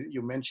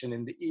you mentioned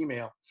in the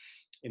email,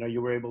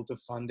 you were able to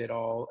fund it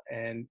all,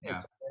 and yeah.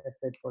 it's a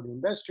benefit for the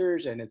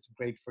investors, and it's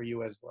great for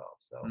you as well.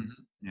 So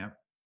Yeah.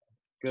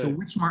 So good.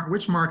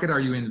 which market are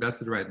you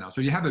invested right now?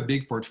 So you have a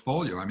big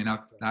portfolio. I mean,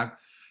 I've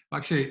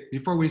actually,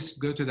 before we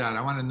go to that,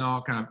 I want to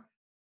know kind of,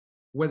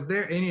 was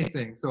there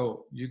anything?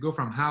 So you go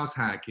from house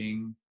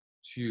hacking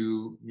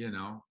to,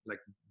 like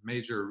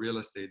major real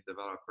estate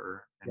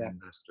developer and Yeah.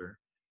 investor.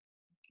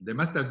 There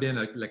must have been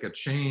like a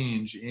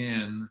change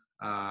in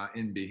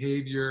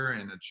behavior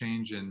and a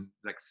change in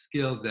like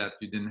skills that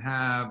you didn't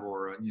have,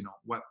 or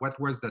what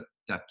was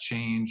that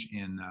change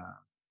in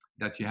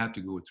that you had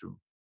to go through?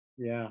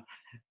 Yeah.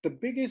 The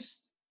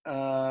biggest,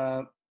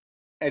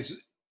 as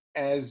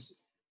as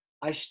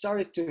I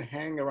started to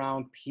hang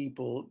around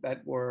people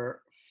that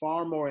were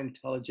far more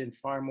intelligent,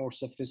 far more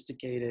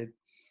sophisticated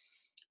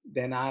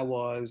than I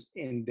was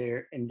in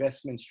their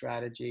investment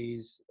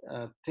strategies.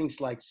 Things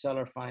like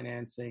seller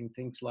financing,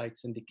 things like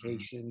Mhm.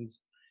 syndications,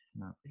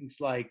 Yeah. things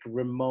like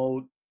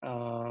remote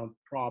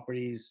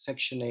properties,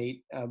 Section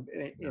 8,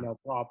 Yeah.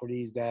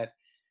 properties that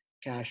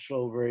cash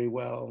flow very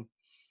well.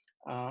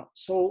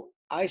 So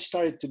I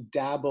started to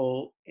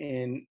dabble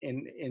in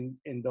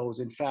those.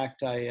 In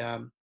fact, I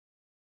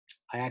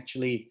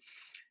actually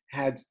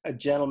had a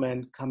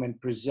gentleman come and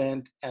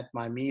present at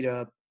my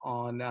meetup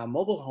on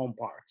mobile home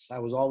parks. I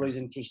was always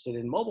interested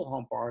in mobile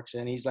home parks,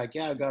 and he's like,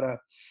 "Yeah,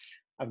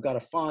 I've got a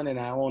fund, and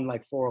I own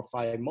like 4 or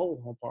 5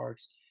 mobile home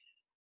parks."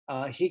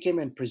 He came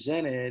and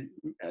presented.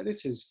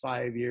 This is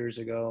 5 years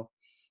ago,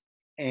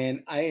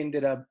 and I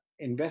ended up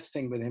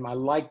investing with him. I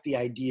liked the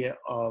idea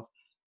of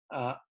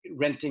uh,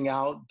 renting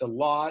out the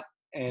lot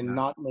and Yeah.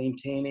 not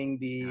maintaining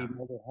the Yeah.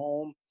 mobile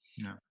home.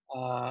 Yeah.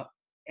 Uh,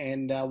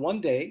 and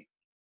one day,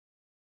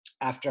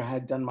 after I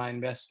had done my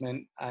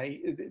investment,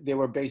 they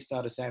were based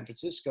out of San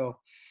Francisco.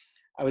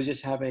 I was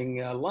just having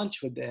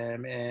lunch with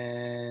them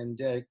and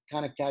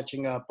kind of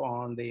catching up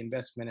on the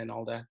investment and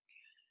all that.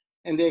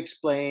 And they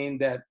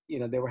explained that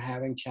they were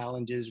having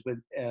challenges with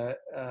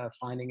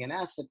finding an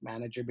asset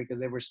manager because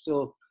they were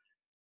still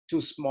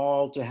too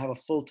small to have a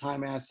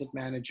full-time asset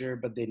manager,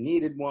 but they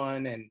needed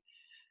one.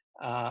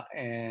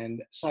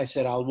 And so I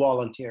said, I'll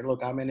volunteer.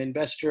 Look, I'm an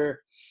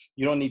investor.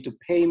 You don't need to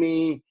pay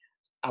me.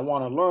 I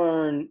want to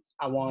learn.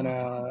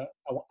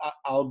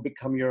 I'll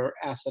become your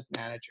asset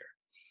manager.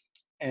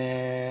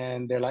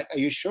 And they're like, are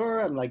you sure?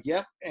 I'm like,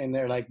 yep. And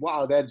they're like,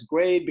 wow, that's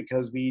great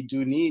because we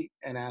do need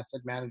an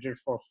asset manager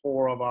for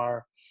 4 of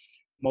our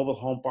mobile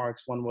home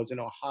parks. One was in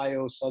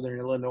Ohio, Southern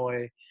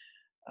Illinois,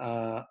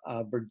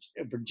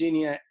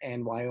 Virginia,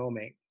 and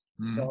Wyoming.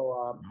 Mhm. So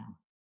Oh,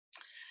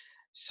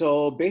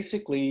 So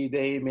basically,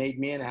 they made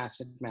me an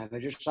asset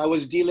manager. So I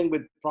was dealing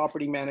with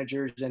property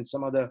managers and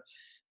some of the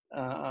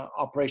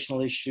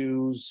operational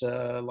issues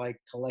like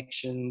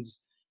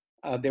collections.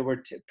 There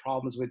were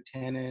problems with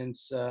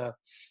tenants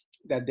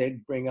that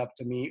they'd bring up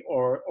to me,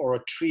 or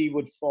a tree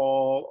would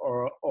fall,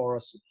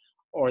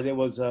 or there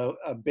was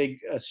a big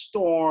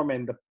storm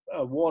and the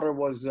water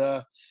was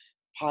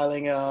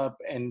piling up,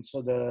 and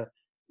so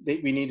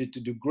we needed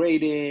to do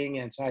grading,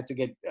 and so I had to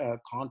get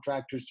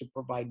contractors to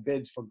provide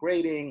bids for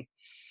grading.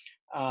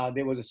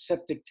 There was a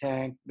septic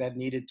tank that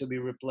needed to be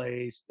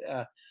replaced.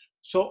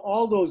 So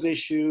all those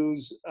issues,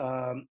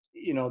 there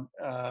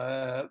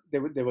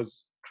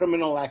was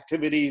criminal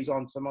activities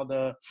on some of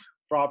the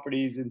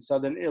properties in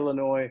Southern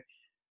Illinois.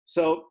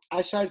 So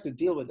I started to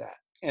deal with that,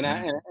 and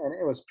yeah. and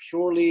it was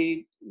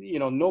purely,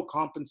 no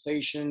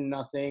compensation,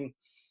 nothing,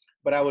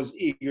 but I was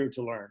eager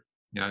to learn,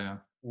 Yeah. Yeah.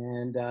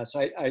 and so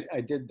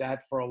I did that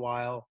for a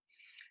while,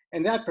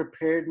 and that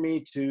prepared me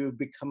to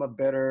become a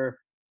better,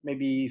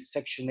 maybe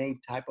Section 8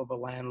 type of a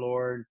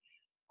landlord.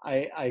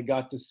 I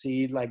got to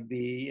see like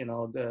the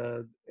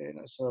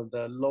sort of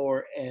the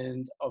lower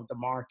end of the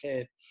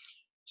market.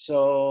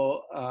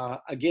 So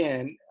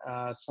again,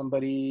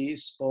 somebody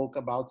spoke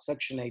about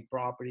Section 8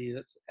 properties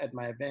at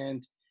my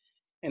event,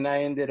 and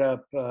I ended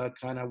up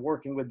kind of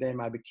working with them.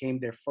 I became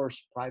their first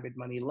private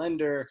money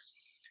lender,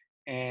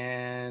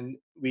 and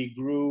we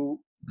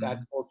grew that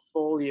Mhm.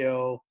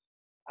 portfolio.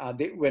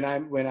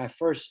 When I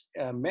first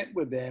met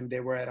with them, they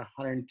were at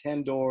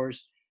 110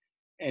 doors,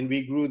 and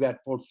we grew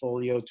that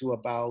portfolio to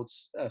about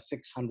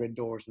 600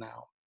 doors now.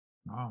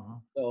 Oh,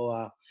 wow. So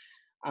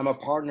I'm a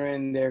partner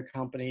in their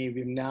company.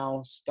 We've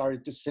now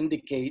started to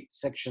syndicate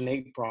Section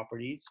 8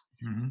 properties.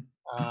 Mhm.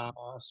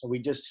 So we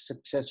just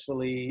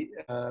successfully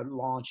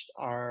launched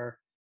our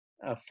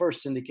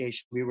first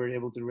syndication. We were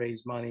able to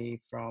raise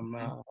money from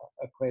Okay.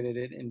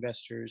 accredited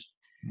investors.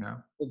 Yeah.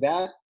 So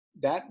that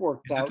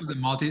worked And that out. was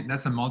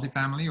that's a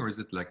multifamily, or is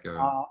it like a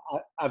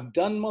I've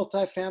done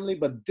multifamily,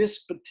 but this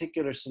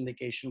particular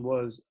syndication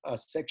was a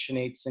Section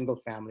 8 single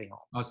family oh,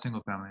 homes.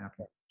 single family?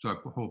 Okay. So a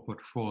whole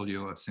portfolio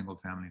of single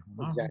family home.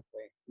 Oh,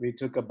 Exactly. We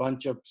took a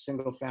bunch of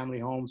single family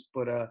homes,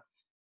 put a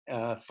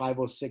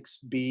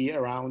 506B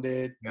around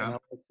it, an yeah.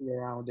 LLC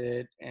around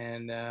it,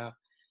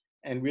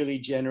 and really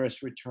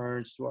generous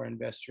returns to our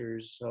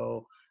investors.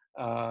 So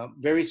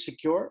very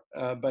secure,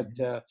 Mhm.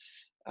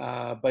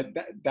 but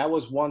that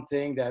was one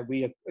thing that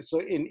so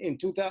in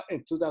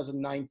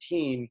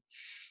 2019,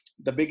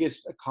 the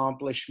biggest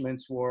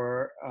accomplishments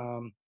were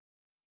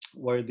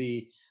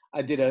the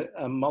I did a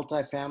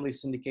multifamily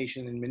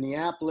syndication in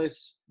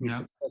Minneapolis. We Yeah.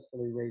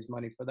 successfully raised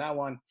money for that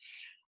one.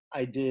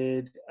 I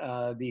did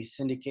the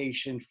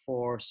syndication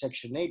for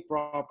Section 8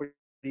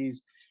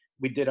 properties.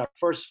 We did our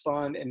first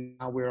fund, and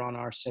now we're on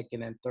our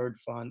second and third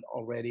fund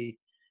already.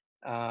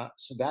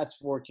 So that's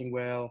working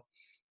well.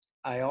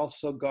 I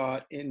also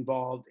got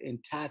involved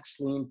in tax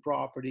lien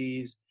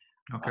properties.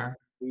 Uh, Okay.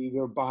 we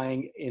were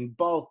buying in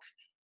bulk.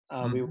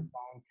 We were Mhm.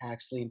 buying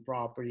tax lien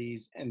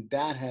properties, and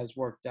that has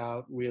worked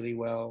out really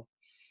well.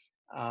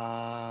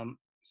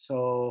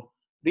 So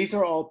these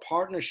are all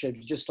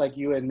partnerships, just like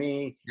you and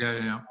me. Yeah.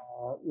 Yeah. Yeah.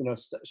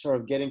 sort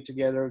of getting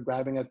together,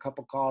 grabbing a cup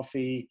of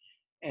coffee,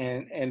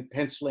 and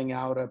penciling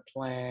out a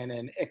plan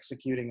and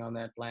executing on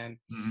that plan.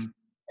 Mhm.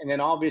 And then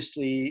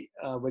obviously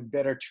with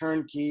Better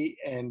Turnkey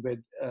and with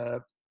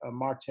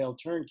Martel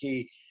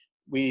Turnkey,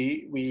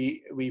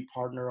 we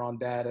partner on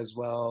that as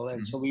well.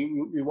 And so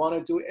Mhm. we want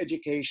to do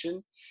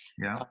education,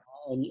 Yeah. uh,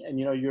 and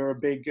you're a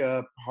big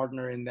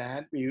partner in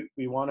that.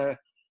 We want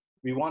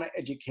to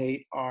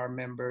educate our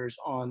members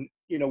on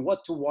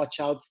what to watch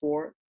out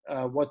for,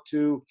 what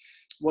to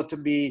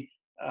be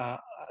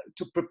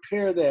to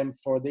prepare them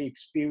for the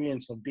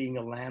experience of being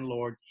a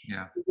landlord.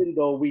 Yeah. Even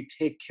though we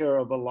take care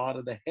of a lot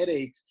of the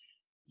headaches,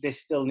 they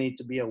still need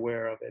to be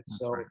aware of it.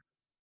 That's right. So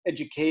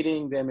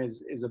educating them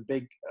is a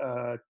big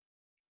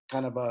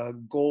kind of a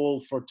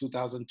goal for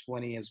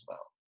 2020 as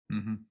well.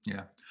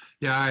 Yeah.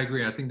 Yeah, I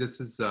agree. I think this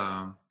is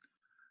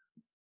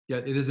yeah,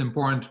 it is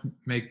important to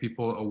make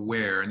people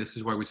aware, and this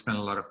is why we spend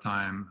a lot of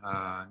time,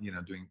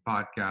 doing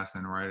podcasts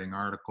and writing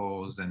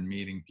articles and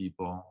meeting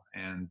people,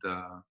 and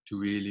to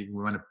really,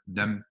 we want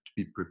them to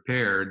be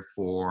prepared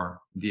for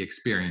the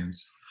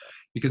experience,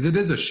 because it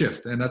is a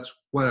shift, and that's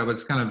what I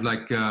was kind of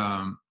like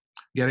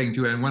getting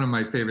to. And one of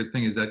my favorite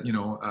things is that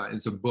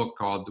it's a book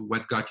called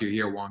 "What Got You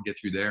Here Won't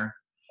Get You There,"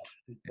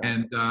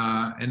 Exactly.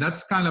 and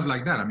that's kind of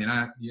like that. I mean,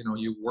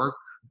 you work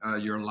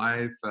your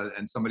life,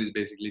 and somebody's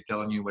basically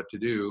telling you what to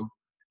do,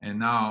 and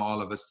now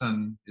all of a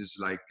sudden is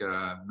like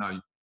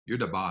now you're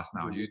the boss.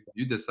 Now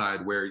you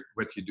decide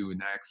what you do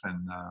next,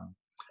 and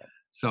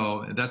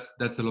so that's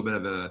a little bit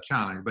of a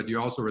challenge. But you're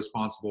also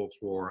responsible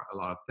for a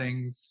lot of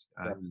things,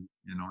 Yep.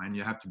 and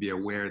you have to be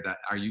aware that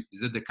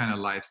is it the kind of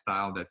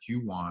lifestyle that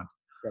you want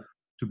Yep.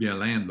 to be a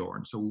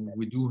landlord. So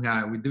we do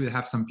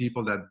have some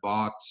people that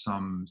bought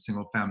some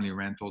single family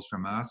rentals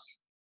from us,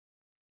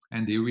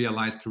 and they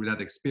realized through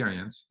that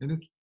experience, and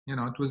it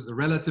was a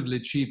relatively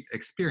cheap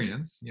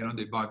experience.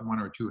 They bought one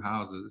or two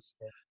houses,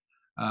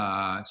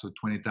 so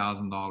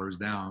 $20,000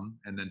 down,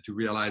 and then to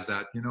realize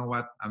that,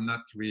 what, I'm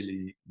not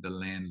really the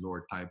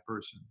landlord type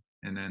person,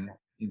 and then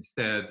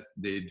instead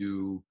they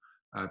do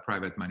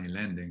private money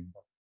lending,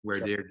 where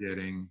Sure. they're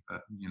getting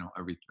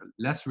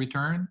less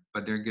return,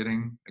 but they're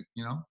getting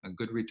a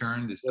good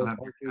return. They still They'll have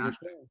come their to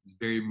cash. return. It's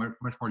very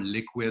much more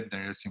liquid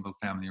than a single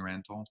family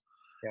rental.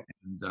 Yep.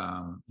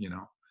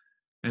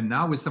 And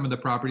now with some of the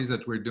properties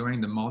that we're doing,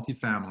 the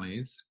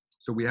multifamilies,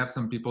 so we have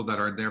some people that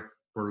are there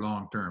for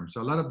long term. So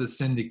a lot of the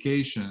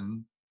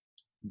syndication,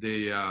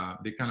 they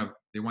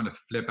want to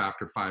flip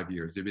after 5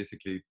 years. They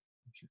basically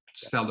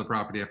sell the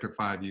property after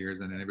 5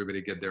 years, and then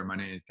everybody get their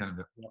money.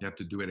 You have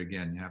to do it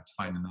again. You have to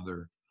find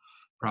another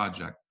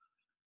project.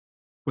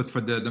 But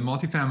for the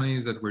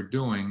multifamilies that we're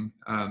doing,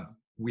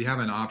 we have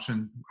an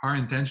option. Our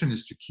intention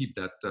is to keep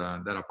that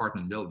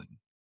apartment building.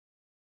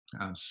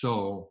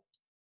 So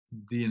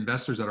the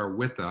investors that are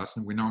with us,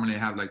 and we normally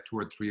have like 2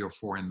 or 3 or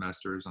 4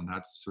 investors on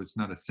that, so it's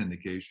not a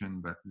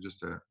syndication, but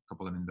just a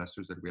couple of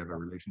investors that we have a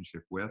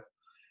relationship with.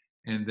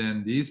 And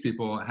then these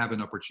people have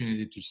an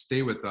opportunity to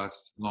stay with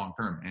us long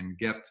term and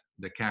get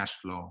the cash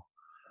flow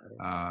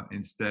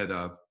instead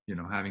of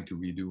having to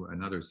redo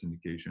another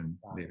syndication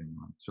later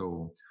on.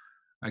 So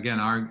again,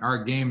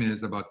 our game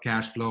is about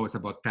cash flow. It's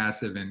about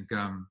passive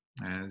income,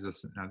 and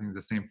I think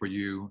the same for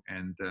you.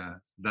 And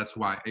that's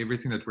why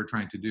everything that we're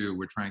trying to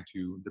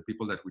do, the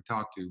people that we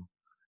talk to,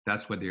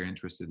 that's what they're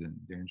interested in.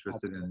 They're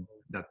interested in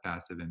that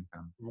passive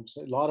income.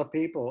 A lot of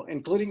people,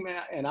 including me,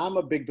 and I'm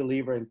a big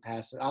believer in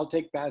passive. I'll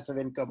take passive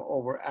income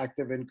over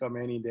active income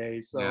any day.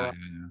 So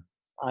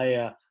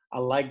Yeah. I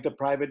like the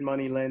private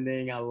money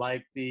lending. I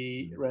like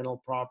the Yeah. rental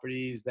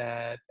properties,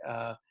 that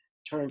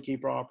turnkey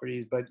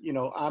properties. But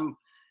I'm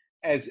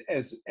as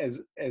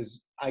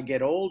I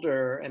get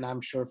older, and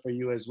I'm sure for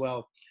you as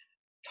well,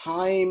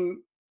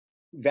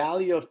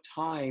 value of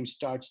time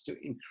starts to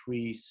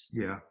increase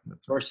Yeah,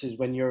 that's right. versus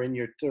when you're in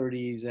your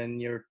 30s and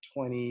your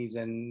 20s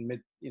and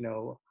mid.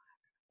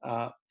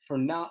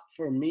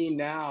 For me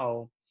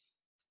now,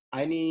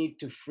 I need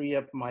to free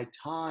up my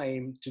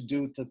time to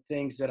do the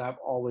things that I've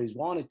always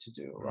wanted to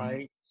do, Mhm.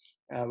 right?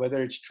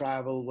 Whether it's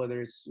travel,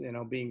 whether it's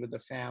being with the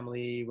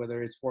family,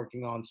 whether it's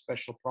working on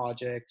special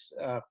projects.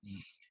 Mm.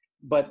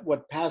 But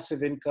what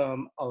passive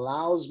income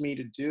allows me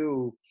to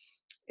do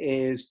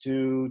is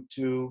to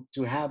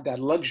have that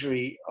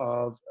luxury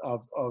of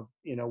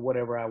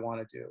whatever I want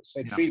to do. So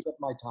it Yeah. frees up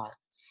my time.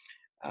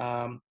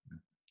 Um,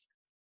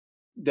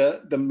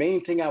 the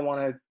main thing I want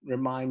to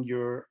remind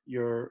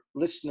your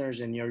listeners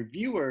and your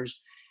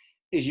viewers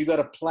is you got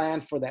to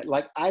plan for that.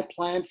 Like I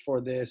planned for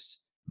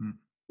this,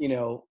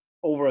 Mm.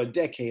 over a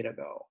decade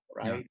ago,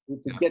 Yeah. right? To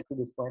Yeah. get to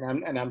this point,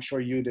 and I'm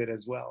sure you did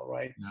as well,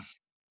 right? Yeah.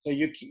 So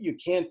you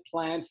can't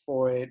plan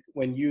for it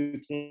when you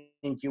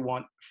think you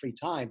want free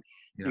time.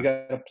 You Yeah.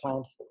 got to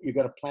plan. You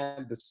got to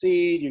plant the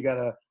seed. You got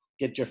to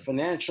get your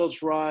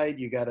financials right.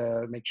 You got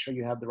to make sure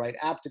you have the right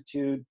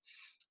aptitude,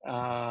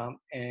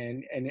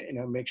 and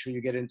make sure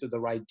you get into the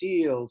right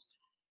deals.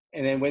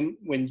 And then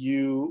when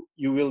you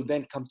will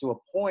then come to a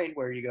point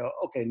where you go,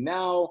 okay,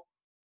 now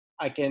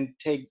I can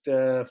take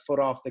the foot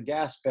off the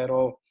gas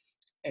pedal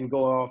and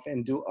go off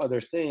and do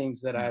other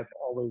things that I've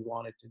always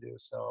wanted to do.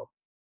 So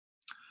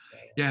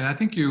yeah, and I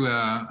think you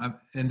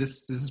and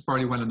this is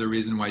probably one of the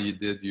reasons why you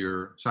did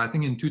your. So I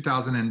think in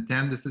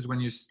 2010, this is when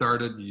you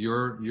started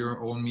your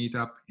own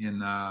meetup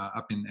in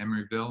up in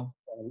Emeryville.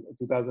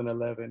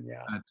 2011,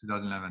 yeah.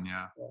 2011,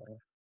 yeah.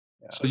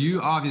 Yeah. So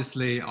you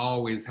obviously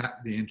always had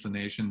the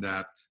inclination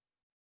that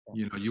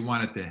you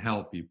wanted to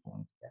help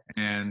people,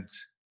 and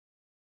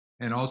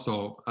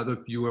also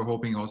you were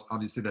hoping also,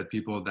 obviously, that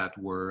people that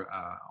were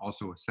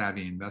also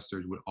savvy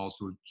investors would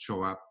also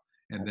show up,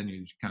 and then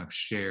you kind of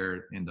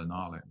share in the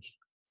knowledge,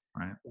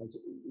 right?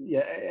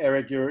 Yeah,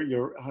 Eric,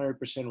 you're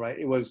 100% right.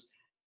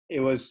 It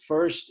was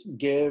first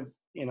give.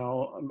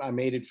 I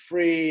made it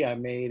free. I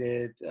made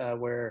it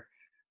where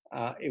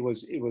it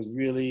was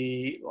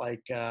really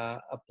like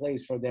a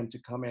place for them to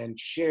come and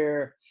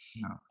share.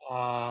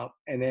 Yeah.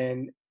 And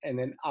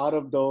then out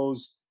of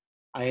those,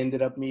 I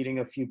ended up meeting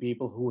a few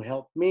people who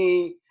helped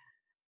me,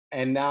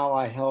 and now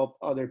I help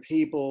other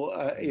people.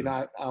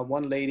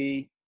 One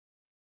lady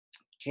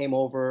came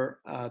over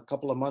a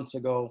couple of months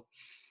ago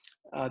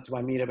to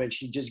my meetup, and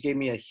she just gave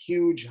me a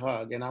huge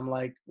hug, and I'm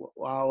like,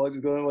 "Wow, what's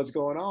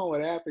going on?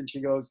 What happened?"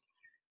 She goes,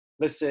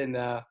 "Listen,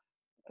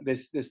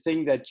 this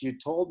thing that you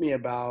told me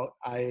about,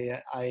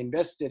 I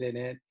invested in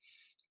it,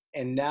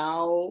 and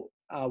now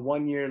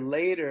 1 year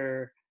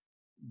later,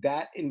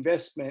 that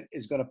investment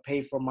is going to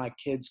pay for my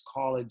kid's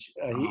college.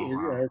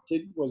 Wow. Her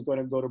kid was going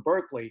to go to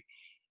Berkeley,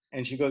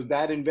 and she goes,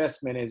 that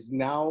investment is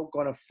now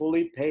going to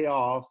fully pay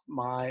off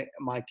my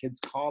kid's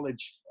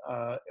college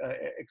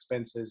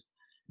expenses.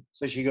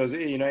 So she goes,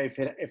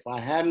 if I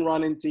hadn't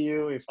run into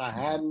you, if I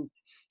hadn't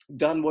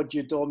done what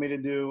you told me to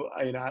do,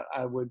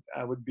 I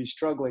would be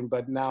struggling.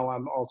 But now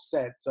I'm all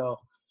set. So,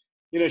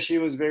 she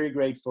was very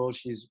grateful.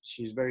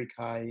 She's very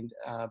kind.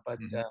 But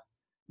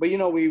we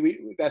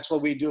that's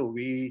what we do.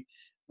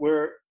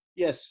 We're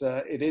yes,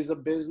 it is a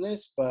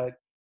business, but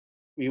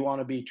we want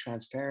to be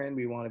transparent.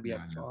 We want to be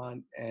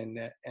upfront and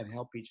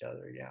help each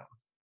other. Yeah.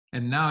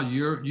 And now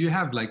you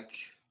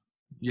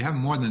have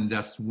more than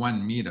just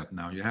one meetup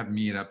now. You have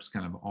meetups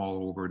kind of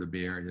all over the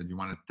Bay Area. Do you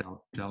want to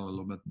tell a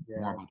little bit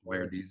more about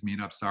where these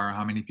meetups are,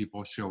 how many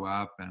people show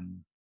up,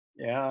 and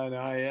yeah, and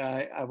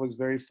I was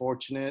very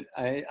fortunate.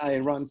 I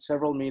run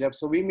several meetups.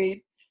 So we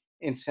meet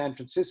in San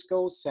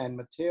Francisco, San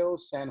Mateo,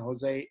 San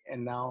Jose,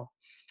 and now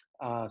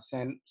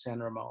San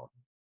Ramon.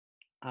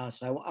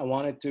 So I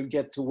wanted to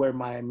get to where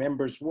my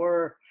members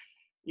were.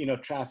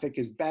 Traffic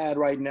is bad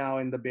right now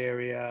in the Bay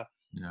Area.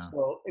 Yeah.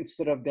 So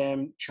instead of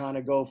them trying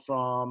to go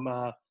from,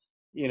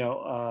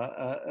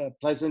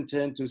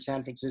 Pleasanton to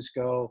San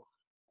Francisco,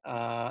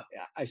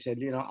 I said,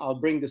 I'll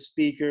bring the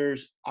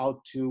speakers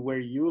out to where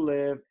you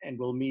live and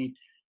we'll meet.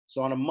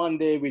 So on a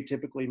Monday, we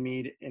typically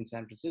meet in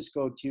San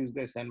Francisco,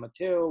 Tuesday, San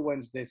Mateo,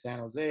 Wednesday, San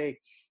Jose.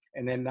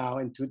 And then now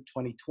into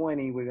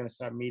 2020, we're going to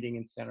start meeting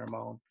in San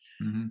Ramon.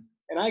 Mm-hmm.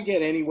 And I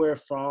get anywhere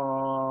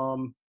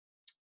from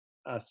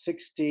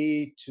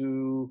 60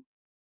 to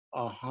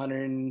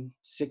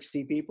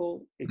 160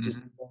 people. It just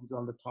depends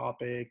on the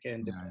topic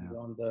and depends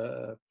on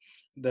the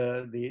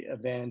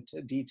event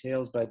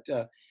details. But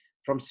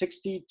from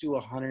 60 to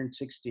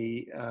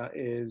 160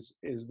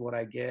 is what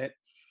I get.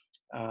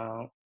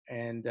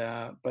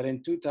 But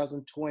in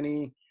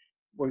 2020,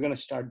 we're going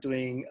to start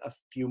doing a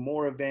few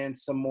more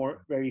events, some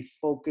more very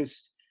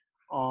focused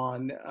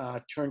on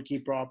turnkey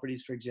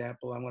properties. For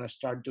example, I'm going to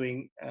start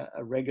doing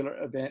a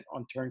regular event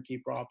on turnkey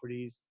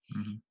properties.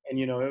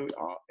 And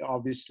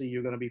obviously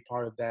you're going to be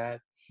part of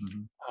that.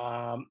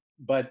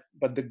 But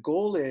the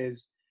goal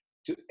is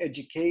to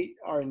educate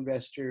our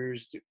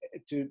investors,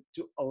 to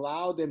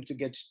allow them to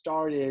get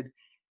started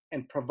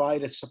and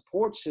provide a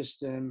support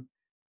system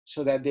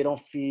so that they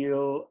don't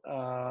feel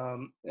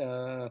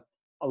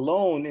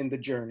alone in the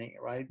journey,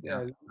 right?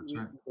 That's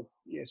right.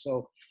 Yeah.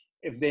 So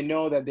if they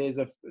know that there's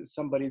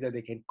somebody that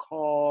they can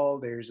call,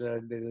 there's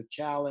a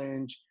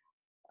challenge,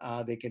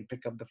 they can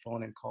pick up the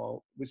phone and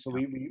call. So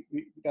we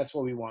that's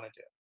what we want to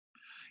do.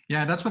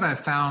 Yeah, that's what I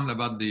found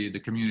about the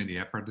community.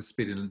 I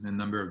participate in a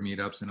number of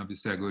meetups, and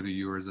obviously I go to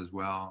yours as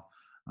well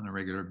on a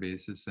regular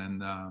basis.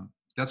 And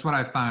that's what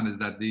I found is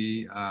that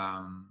the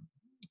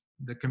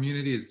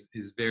community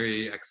is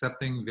very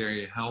accepting,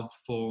 very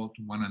helpful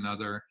to one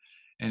another,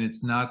 and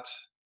it's not.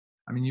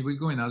 I mean, you would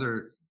go in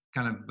other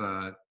kind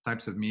of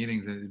types of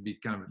meetings, and it'd be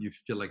kind of you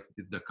feel like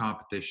it's the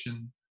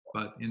competition.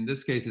 But in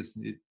this case,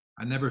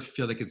 I never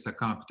feel like it's a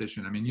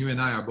competition. I mean, you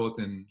and I are both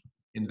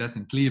invest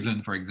in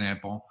Cleveland, for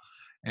example,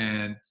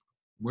 and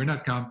we're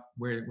not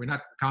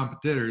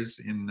competitors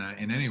in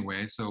any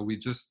way. So we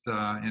just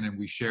and then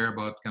we share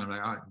about kind of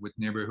like with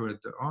neighborhood.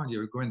 Oh,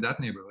 you're going that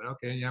neighborhood.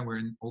 Okay, yeah,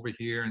 we're over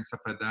here and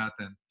stuff like that.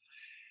 And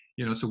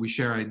so we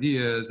share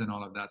ideas and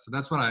all of that. So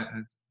that's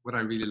what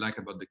I really like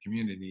about the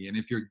community. And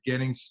if you're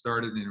getting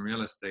started in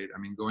real estate, I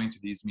mean, going to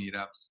these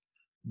meetups,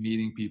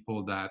 meeting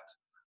people that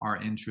are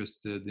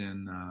interested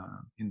in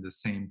the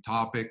same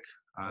topic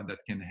that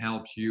can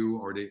help you,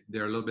 or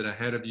they're a little bit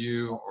ahead of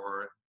you,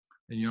 or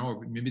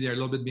maybe they're a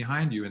little bit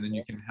behind you, and then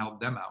you can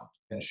help them out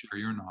and share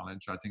your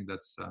knowledge. I think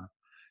that's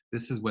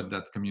this is what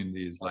that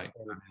community is like.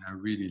 I mean, I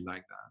really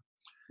like that.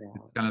 Yeah.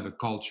 It's kind of a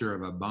culture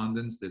of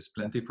abundance. There's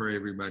plenty for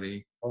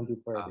everybody. Plenty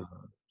for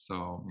everybody.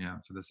 So yeah,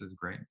 so this is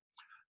great.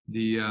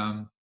 The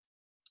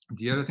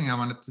other thing I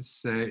wanted to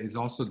say is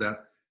also that,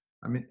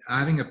 I mean,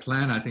 having a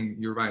plan, I think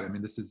you're right. I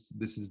mean, this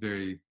is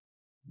very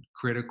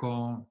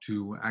critical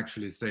to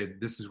actually say,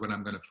 this is what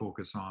I'm going to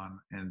focus on,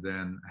 and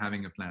then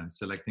having a plan,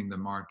 selecting the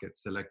market,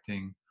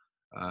 selecting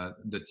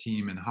the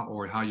team, and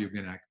how you're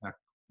going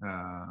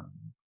to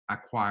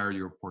acquire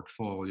your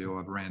portfolio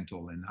of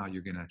rental, and how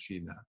you're going to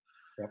achieve that.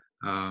 Yep.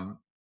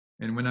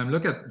 And when I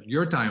look at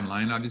your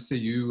timeline, obviously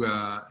you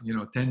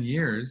 10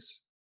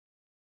 years.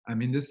 I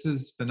mean, this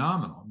is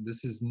phenomenal.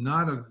 This is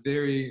not a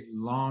very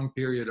long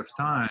period of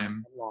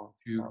time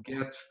to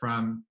get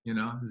from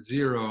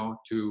 0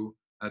 to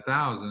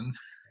 1,000,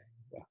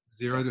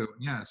 zero to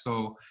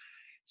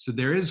So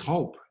there is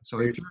hope. So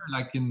if you're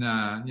like in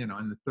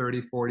the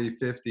 30, 40,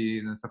 50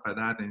 and stuff like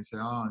that, and you say,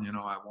 oh,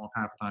 I won't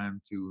have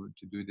time to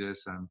do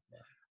this, and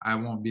I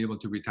won't be able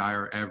to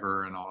retire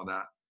ever, and all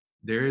that.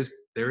 There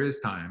is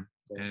time,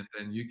 and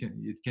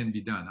it can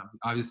be done.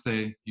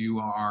 Obviously,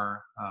 you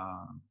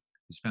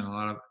spent a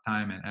lot of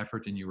time and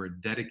effort, and you were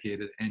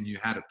dedicated, and you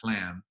had a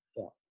plan.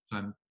 Yeah.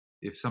 So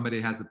if somebody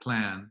has a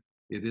plan,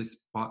 it is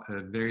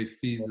very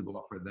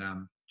feasible for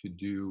them to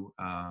do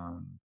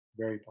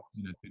very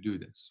possible. To do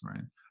this,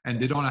 right? And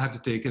they don't have to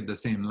take it the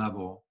same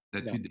level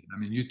that you did. I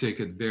mean, you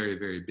take it very,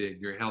 very big.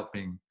 You're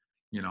helping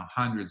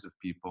hundreds of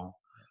people.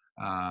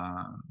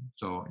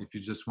 So if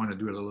you just want to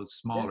do it a little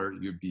smaller,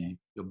 you'll be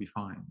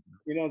fine.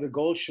 The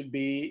goal should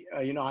be,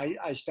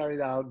 I started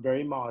out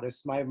very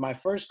modest. My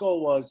first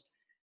goal was,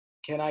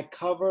 can I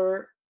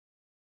cover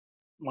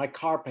my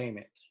car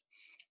payment?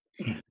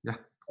 Yeah.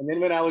 And then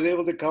when I was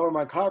able to cover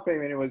my car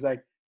payment, it was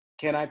like,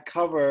 can I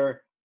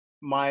cover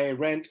my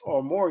rent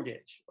or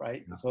mortgage,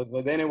 right? Yeah. So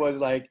then it was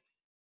like,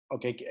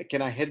 okay,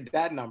 can I hit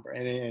that number?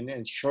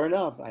 And sure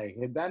enough, I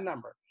hit that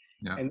number.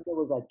 Yeah. And it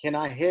was like, can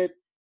I hit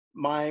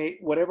my,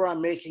 whatever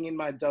I'm making in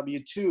my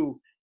W-2,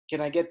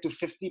 can I get to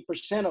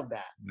 50% of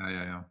that?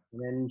 Yeah.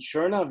 And then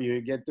sure enough,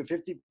 you get to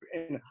 50.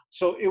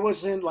 So it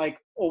wasn't like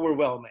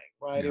overwhelming,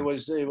 right? Yeah. It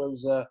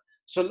was,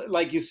 so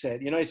like you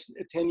said, it's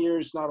 10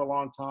 years, not a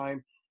long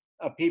time.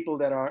 People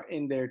that are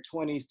in their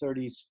 20s,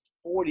 30s,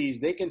 40s,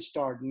 they can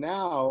start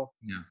now.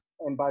 Yeah.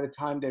 And by the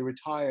time they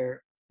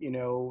retire,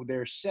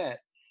 they're set.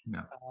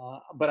 Yeah.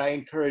 But I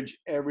encourage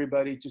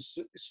everybody to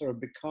sort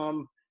of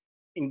become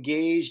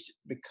engaged,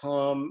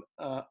 become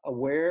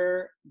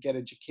aware, get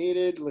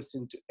educated,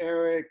 listen to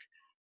Eric,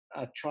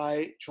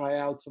 try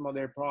out some of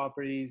their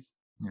properties.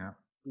 Yeah.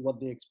 What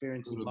the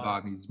experience is like.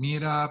 Bobby's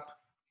meetup.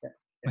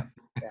 Yeah,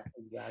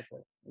 exactly.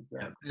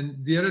 Yeah.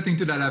 And the other thing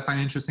too that I find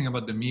interesting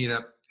about the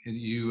meetup,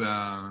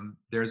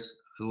 there's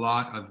a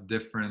lot of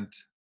different,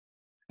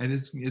 and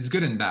it's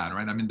good and bad,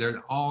 right? I mean, there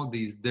are all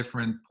these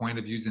different point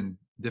of views and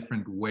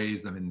different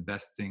ways of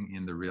investing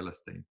in the real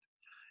estate.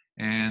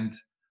 And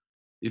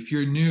if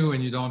you're new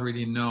and you don't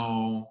really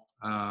know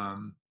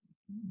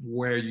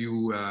where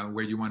you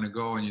want to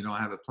go, and you don't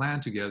have a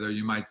plan together,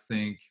 you might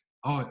think,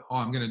 oh,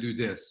 I'm going to do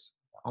this.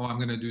 Oh, I'm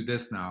going to do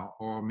this now,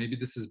 or maybe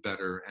this is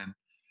better,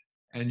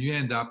 and you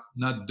end up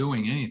not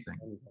doing anything.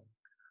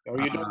 Or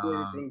you don't do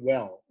anything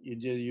well.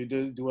 You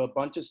do a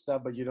bunch of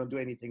stuff, but you don't do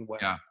anything well.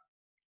 Yeah.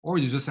 Or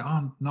you just say,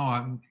 oh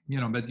no,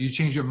 but you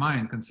change your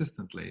mind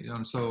consistently.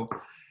 So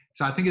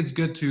I think it's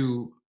good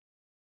to,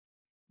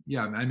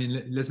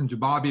 listen to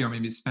Bobby, or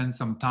maybe spend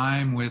some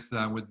time with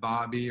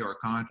Bobby, or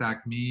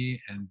contact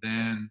me, and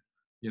then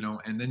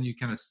you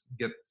kind of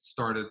get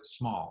started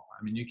small.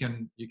 I mean, you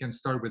can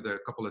start with a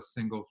couple of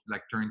single,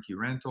 like turnkey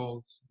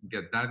rentals,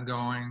 get that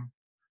going.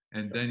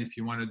 And then if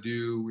you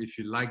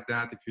like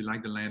that, if you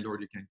like the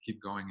landlord, you can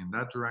keep going in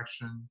that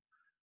direction.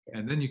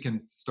 And then you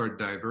can start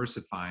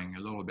diversifying a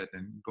little bit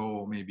and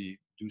go maybe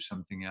do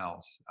something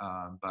else.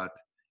 But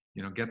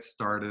get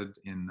started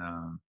in,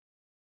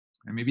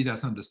 and maybe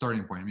that's not the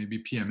starting point. Maybe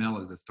PML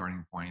is the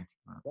starting point.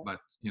 But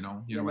you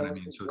know what I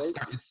mean. So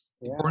it's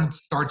important to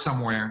start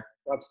somewhere.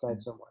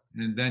 Start somewhere.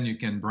 And then you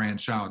can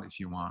branch out if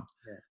you want.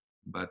 Yeah.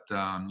 But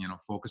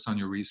focus on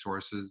your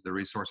resources, the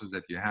resources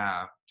that you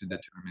have, to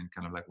determine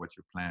kind of like what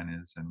your plan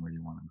is and where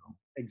you want to go.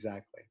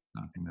 Exactly.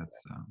 I think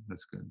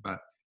that's good. But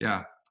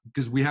yeah,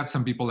 because we have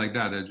some people like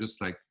that. They're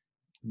just like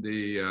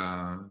there's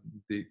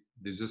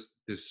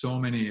so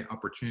many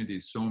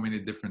opportunities, so many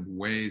different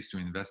ways to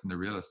invest in the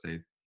real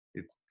estate.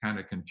 It's kind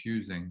of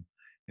confusing,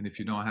 and if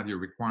you don't have your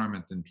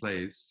requirement in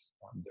place,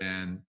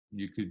 then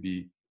it could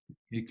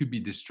be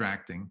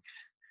distracting.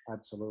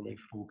 Absolutely.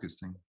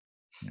 Focusing.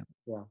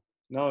 Yeah.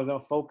 No,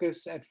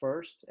 focus at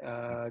first.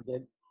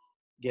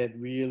 Get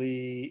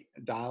really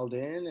dialed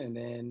in, and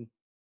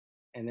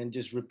then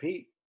just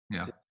repeat.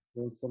 Yeah. Just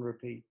rinse and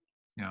repeat.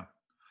 Yeah.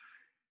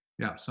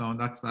 Yeah. So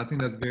I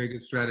think that's a very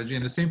good strategy.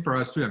 And the same for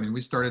us too. I mean,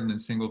 we started in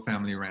single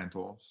family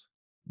rentals.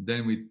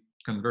 Then we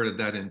converted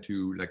that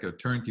into like a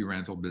turnkey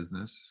rental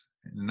business.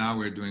 And now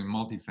we're doing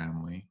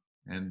multifamily.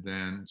 And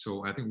then,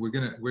 so I think we're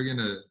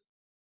gonna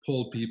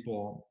pull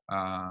people,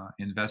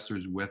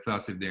 investors with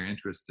us if they're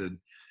interested into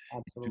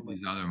Absolutely.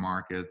 these other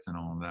markets and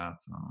all of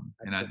that. So,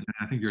 and Excellent.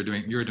 I think you're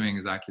doing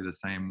exactly the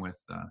same with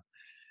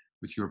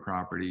your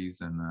properties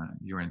and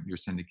your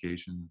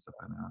syndication and stuff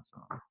like that.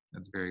 So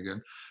that's very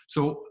good.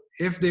 So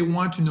if they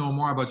want to know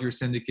more about your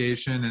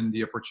syndication and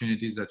the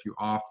opportunities that you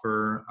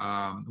offer,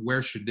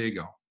 where should they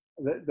go?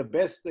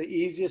 The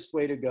easiest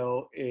way to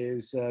go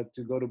is to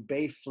go to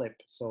Bayflip.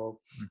 So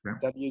Okay.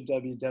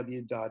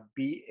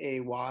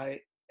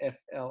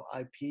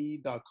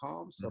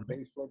 www.bayflip.com. So Mhm.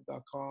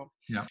 bayflip.com.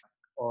 Yeah.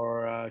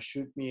 Or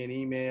shoot me an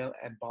email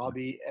at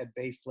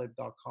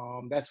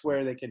bobby@bayflip.com. That's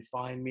where they can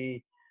find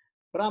me.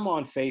 But I'm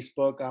on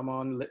Facebook. I'm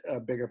on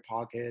Bigger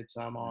Pockets.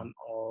 I'm Yeah. on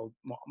I'll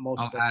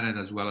most of. add it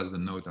as well as a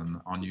note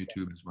on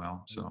YouTube as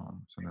well. So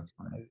that's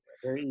fine.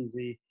 Very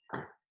easy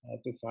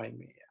to find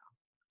me.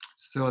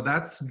 So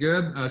that's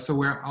good. So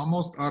we're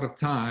almost out of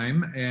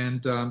time,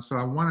 and so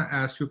I want to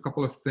ask you a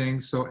couple of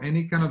things. So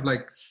any kind of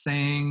like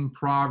saying,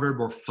 proverb,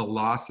 or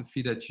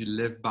philosophy that you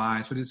live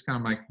by. So this is kind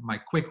of like my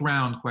quick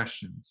round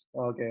questions.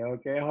 Okay.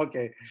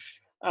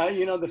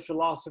 The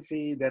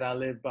philosophy that I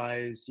live by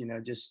is,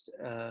 just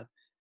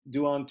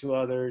do unto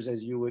others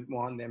as you would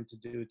want them to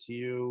do to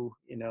you.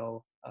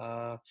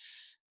 The-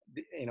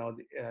 you know,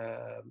 the,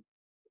 uh,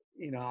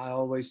 I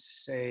always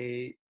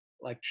say,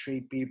 like,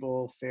 treat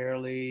people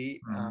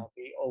fairly, Mhm.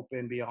 be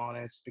open, be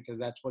honest, because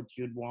that's what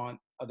you'd want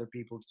other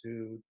people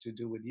to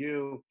do with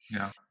you.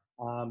 Yeah.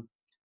 Um,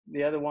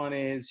 the other one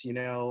is,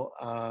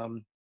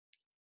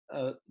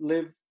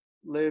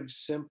 live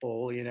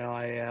simple.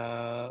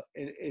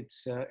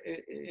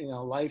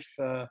 Life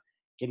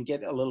can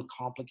get a little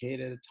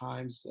complicated at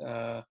times.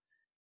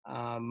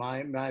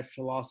 My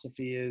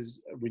philosophy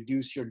is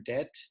reduce your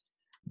debt.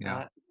 Yeah.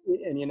 uh,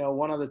 and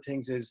one of the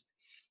things is,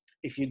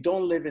 if you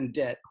don't live in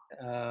debt,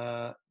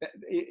 I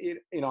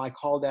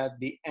call that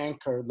the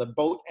anchor, the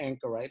boat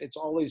anchor, right? It's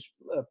always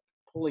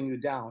pulling you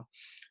down.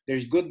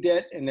 There's good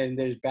debt and then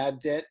there's bad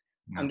debt.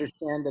 Yeah.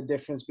 Understand the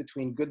difference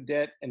between good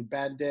debt and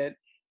bad debt,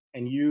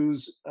 and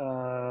use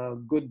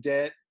good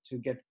debt to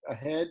get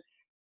ahead,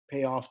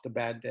 pay off the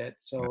bad debt.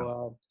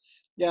 So,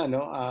 Yeah. yeah,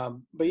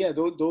 no, but yeah,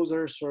 those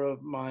are sort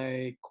of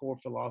my core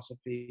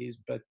philosophies.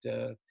 But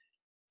Yeah.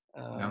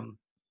 um,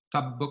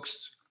 Top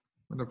books.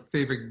 What are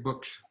favorite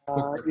book my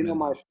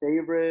recommendations?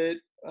 favorite,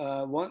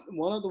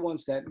 one of the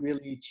ones that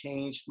really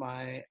changed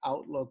my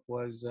outlook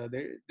was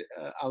there.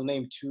 I'll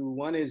name two.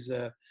 One is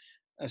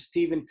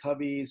Stephen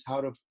Covey's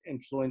How to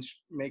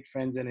Make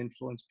Friends and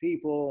Influence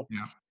People.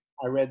 Yeah.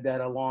 I read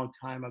that a long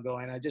time ago,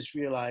 and I just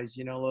realized,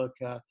 look,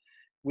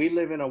 we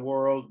live in a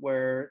world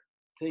where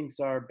things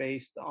are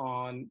based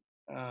on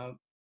uh,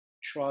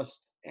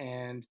 trust,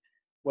 and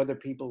whether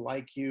people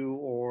like you,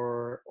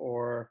 or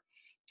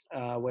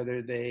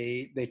whether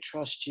they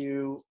trust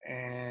you,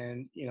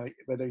 and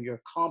whether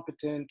you're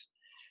competent.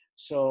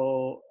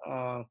 So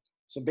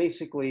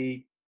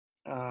basically,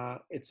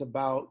 it's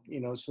about,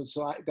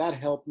 that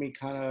helped me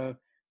kind of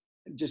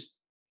just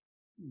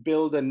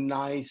build a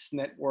nice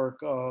network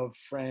of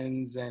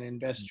friends and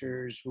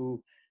investors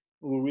who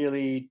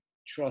really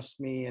trust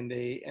me, and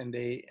I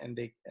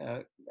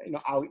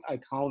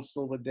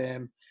counsel with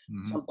them.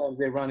 Mm-hmm. Sometimes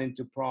they run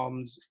into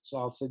problems, so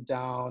I'll sit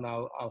down,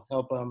 I'll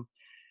help them.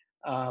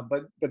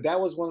 But that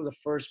was one of the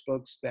first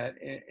books that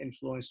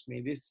influenced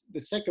me.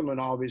 The second one,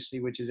 obviously,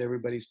 which is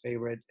everybody's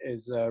favorite,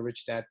 is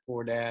Rich Dad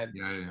Poor Dad.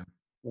 Yeah.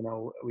 Yeah.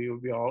 We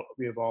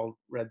have all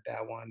read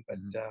that one. But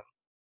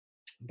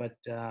Mm-hmm. but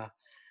uh,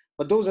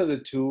 but those are the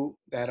two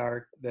that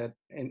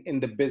in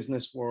the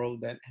business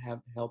world that have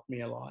helped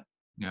me a lot.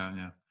 Yeah.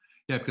 Yeah.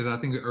 Yeah, because I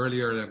think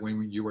earlier, like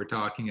when you were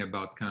talking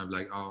about kind of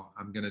like, oh,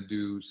 I'm gonna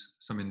do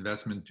some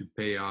investment to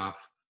pay off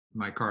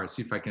my car,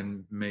 see if I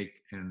can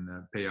make and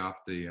pay off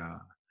the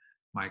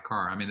my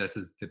car. I mean, this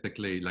is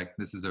typically like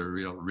this is a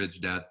real rich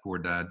dad, poor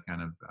dad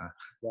kind of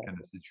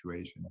Exactly.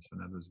 situation. So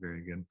that was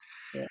very good.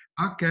 Yeah.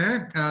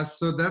 Okay,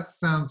 so that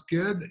sounds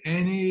good.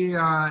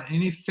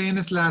 Any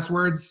famous last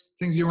words,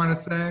 things you want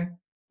to say?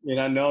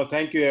 No,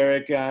 thank you,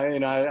 Eric.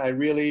 I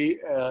really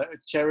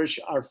cherish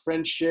our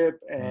friendship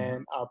Mhm.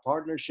 and our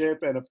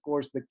partnership, and of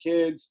course the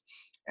kids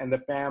and the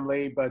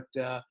family. But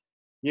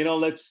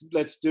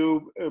let's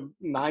do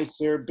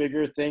nicer,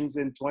 bigger things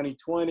in Yeah,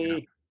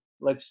 2020.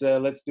 Let's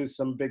do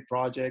some big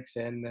projects,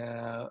 and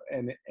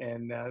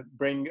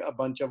bring a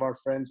bunch of our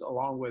friends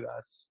along with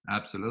us.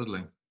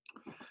 absolutely.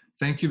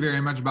 Thank you very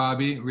much,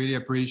 Bobby. Really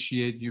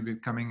appreciate you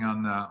coming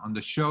on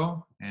the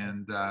show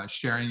and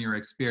sharing your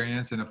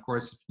experience. And of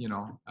course,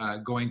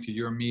 going to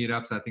your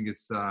meetups. I think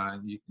it's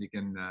you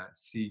can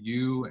see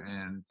you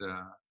and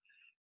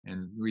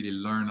really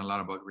learn a lot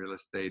about real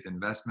estate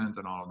investment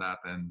and all of that.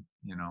 And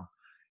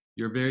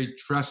you're very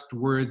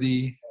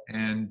trustworthy,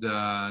 and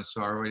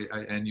so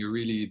and you're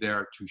really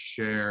there to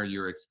share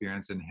your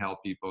experience and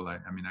help people.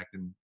 I mean, I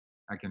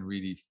can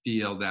really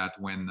feel that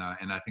when,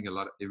 and I think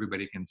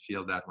everybody can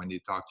feel that when they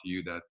talk to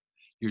you, that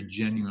you're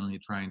genuinely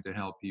trying to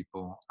help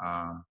people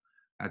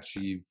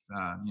achieve,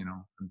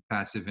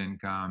 passive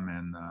income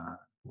and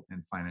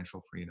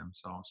financial freedom.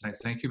 So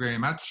thank you very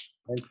much.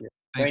 Thank you.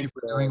 Thank you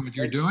for doing what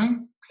you're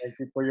doing. Thank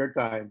you for your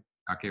time.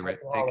 Okay, right.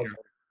 Take care.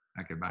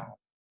 Okay, bye.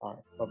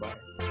 All right,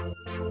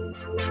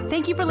 bye-bye.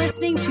 Thank you for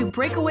listening to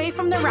Break Away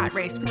from the Rat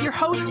Race with your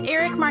host,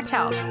 Eric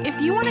Martel. If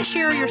you want to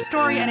share your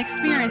story and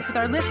experience with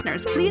our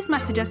listeners, please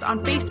message us on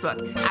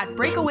Facebook at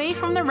Break Away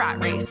from the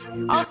Rat Race.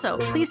 Also,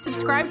 please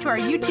subscribe to our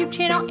YouTube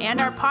channel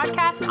and our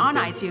podcast on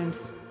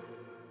iTunes.